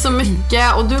tack så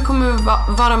mycket. Och du kommer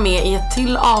vara med i ett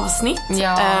till avsnitt.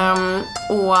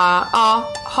 Och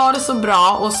ha det så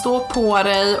bra och stå på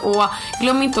dig. Och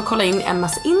glöm inte att kolla in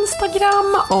Emmas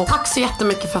Instagram. Och tack så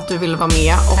jättemycket för att du ville vara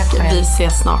med. Och vi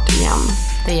ses snart igen.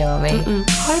 Det gör vi.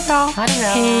 Ha det bra. Ha det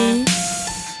bra. Hej.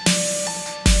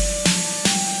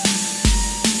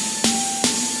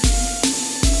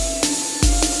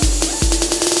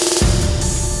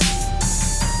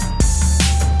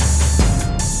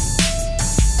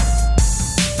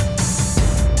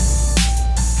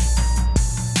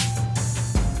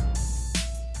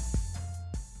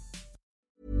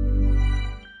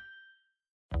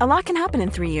 A lot can happen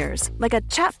in 3 years, like a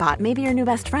chatbot may be your new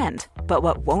best friend. But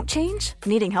what won't change?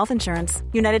 Needing health insurance.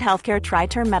 United Healthcare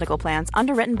Tri-Term Medical Plans,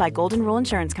 underwritten by Golden Rule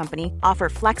Insurance Company, offer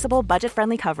flexible,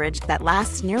 budget-friendly coverage that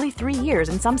lasts nearly 3 years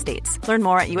in some states. Learn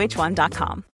more at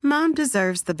uh1.com. Mom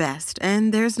deserves the best,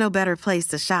 and there's no better place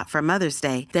to shop for Mother's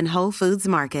Day than Whole Foods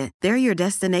Market. They're your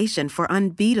destination for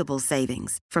unbeatable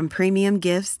savings, from premium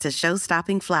gifts to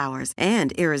show-stopping flowers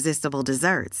and irresistible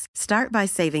desserts. Start by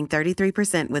saving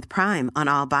 33% with Prime on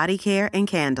all body care and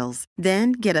candles.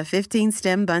 Then get a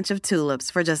 15-stem bunch of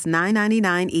tulips for just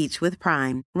 $9.99 each with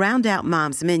Prime. Round out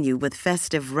Mom's menu with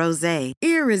festive rosé,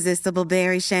 irresistible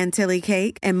berry chantilly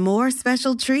cake, and more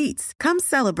special treats. Come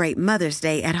celebrate Mother's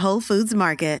Day at Whole Foods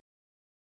Market.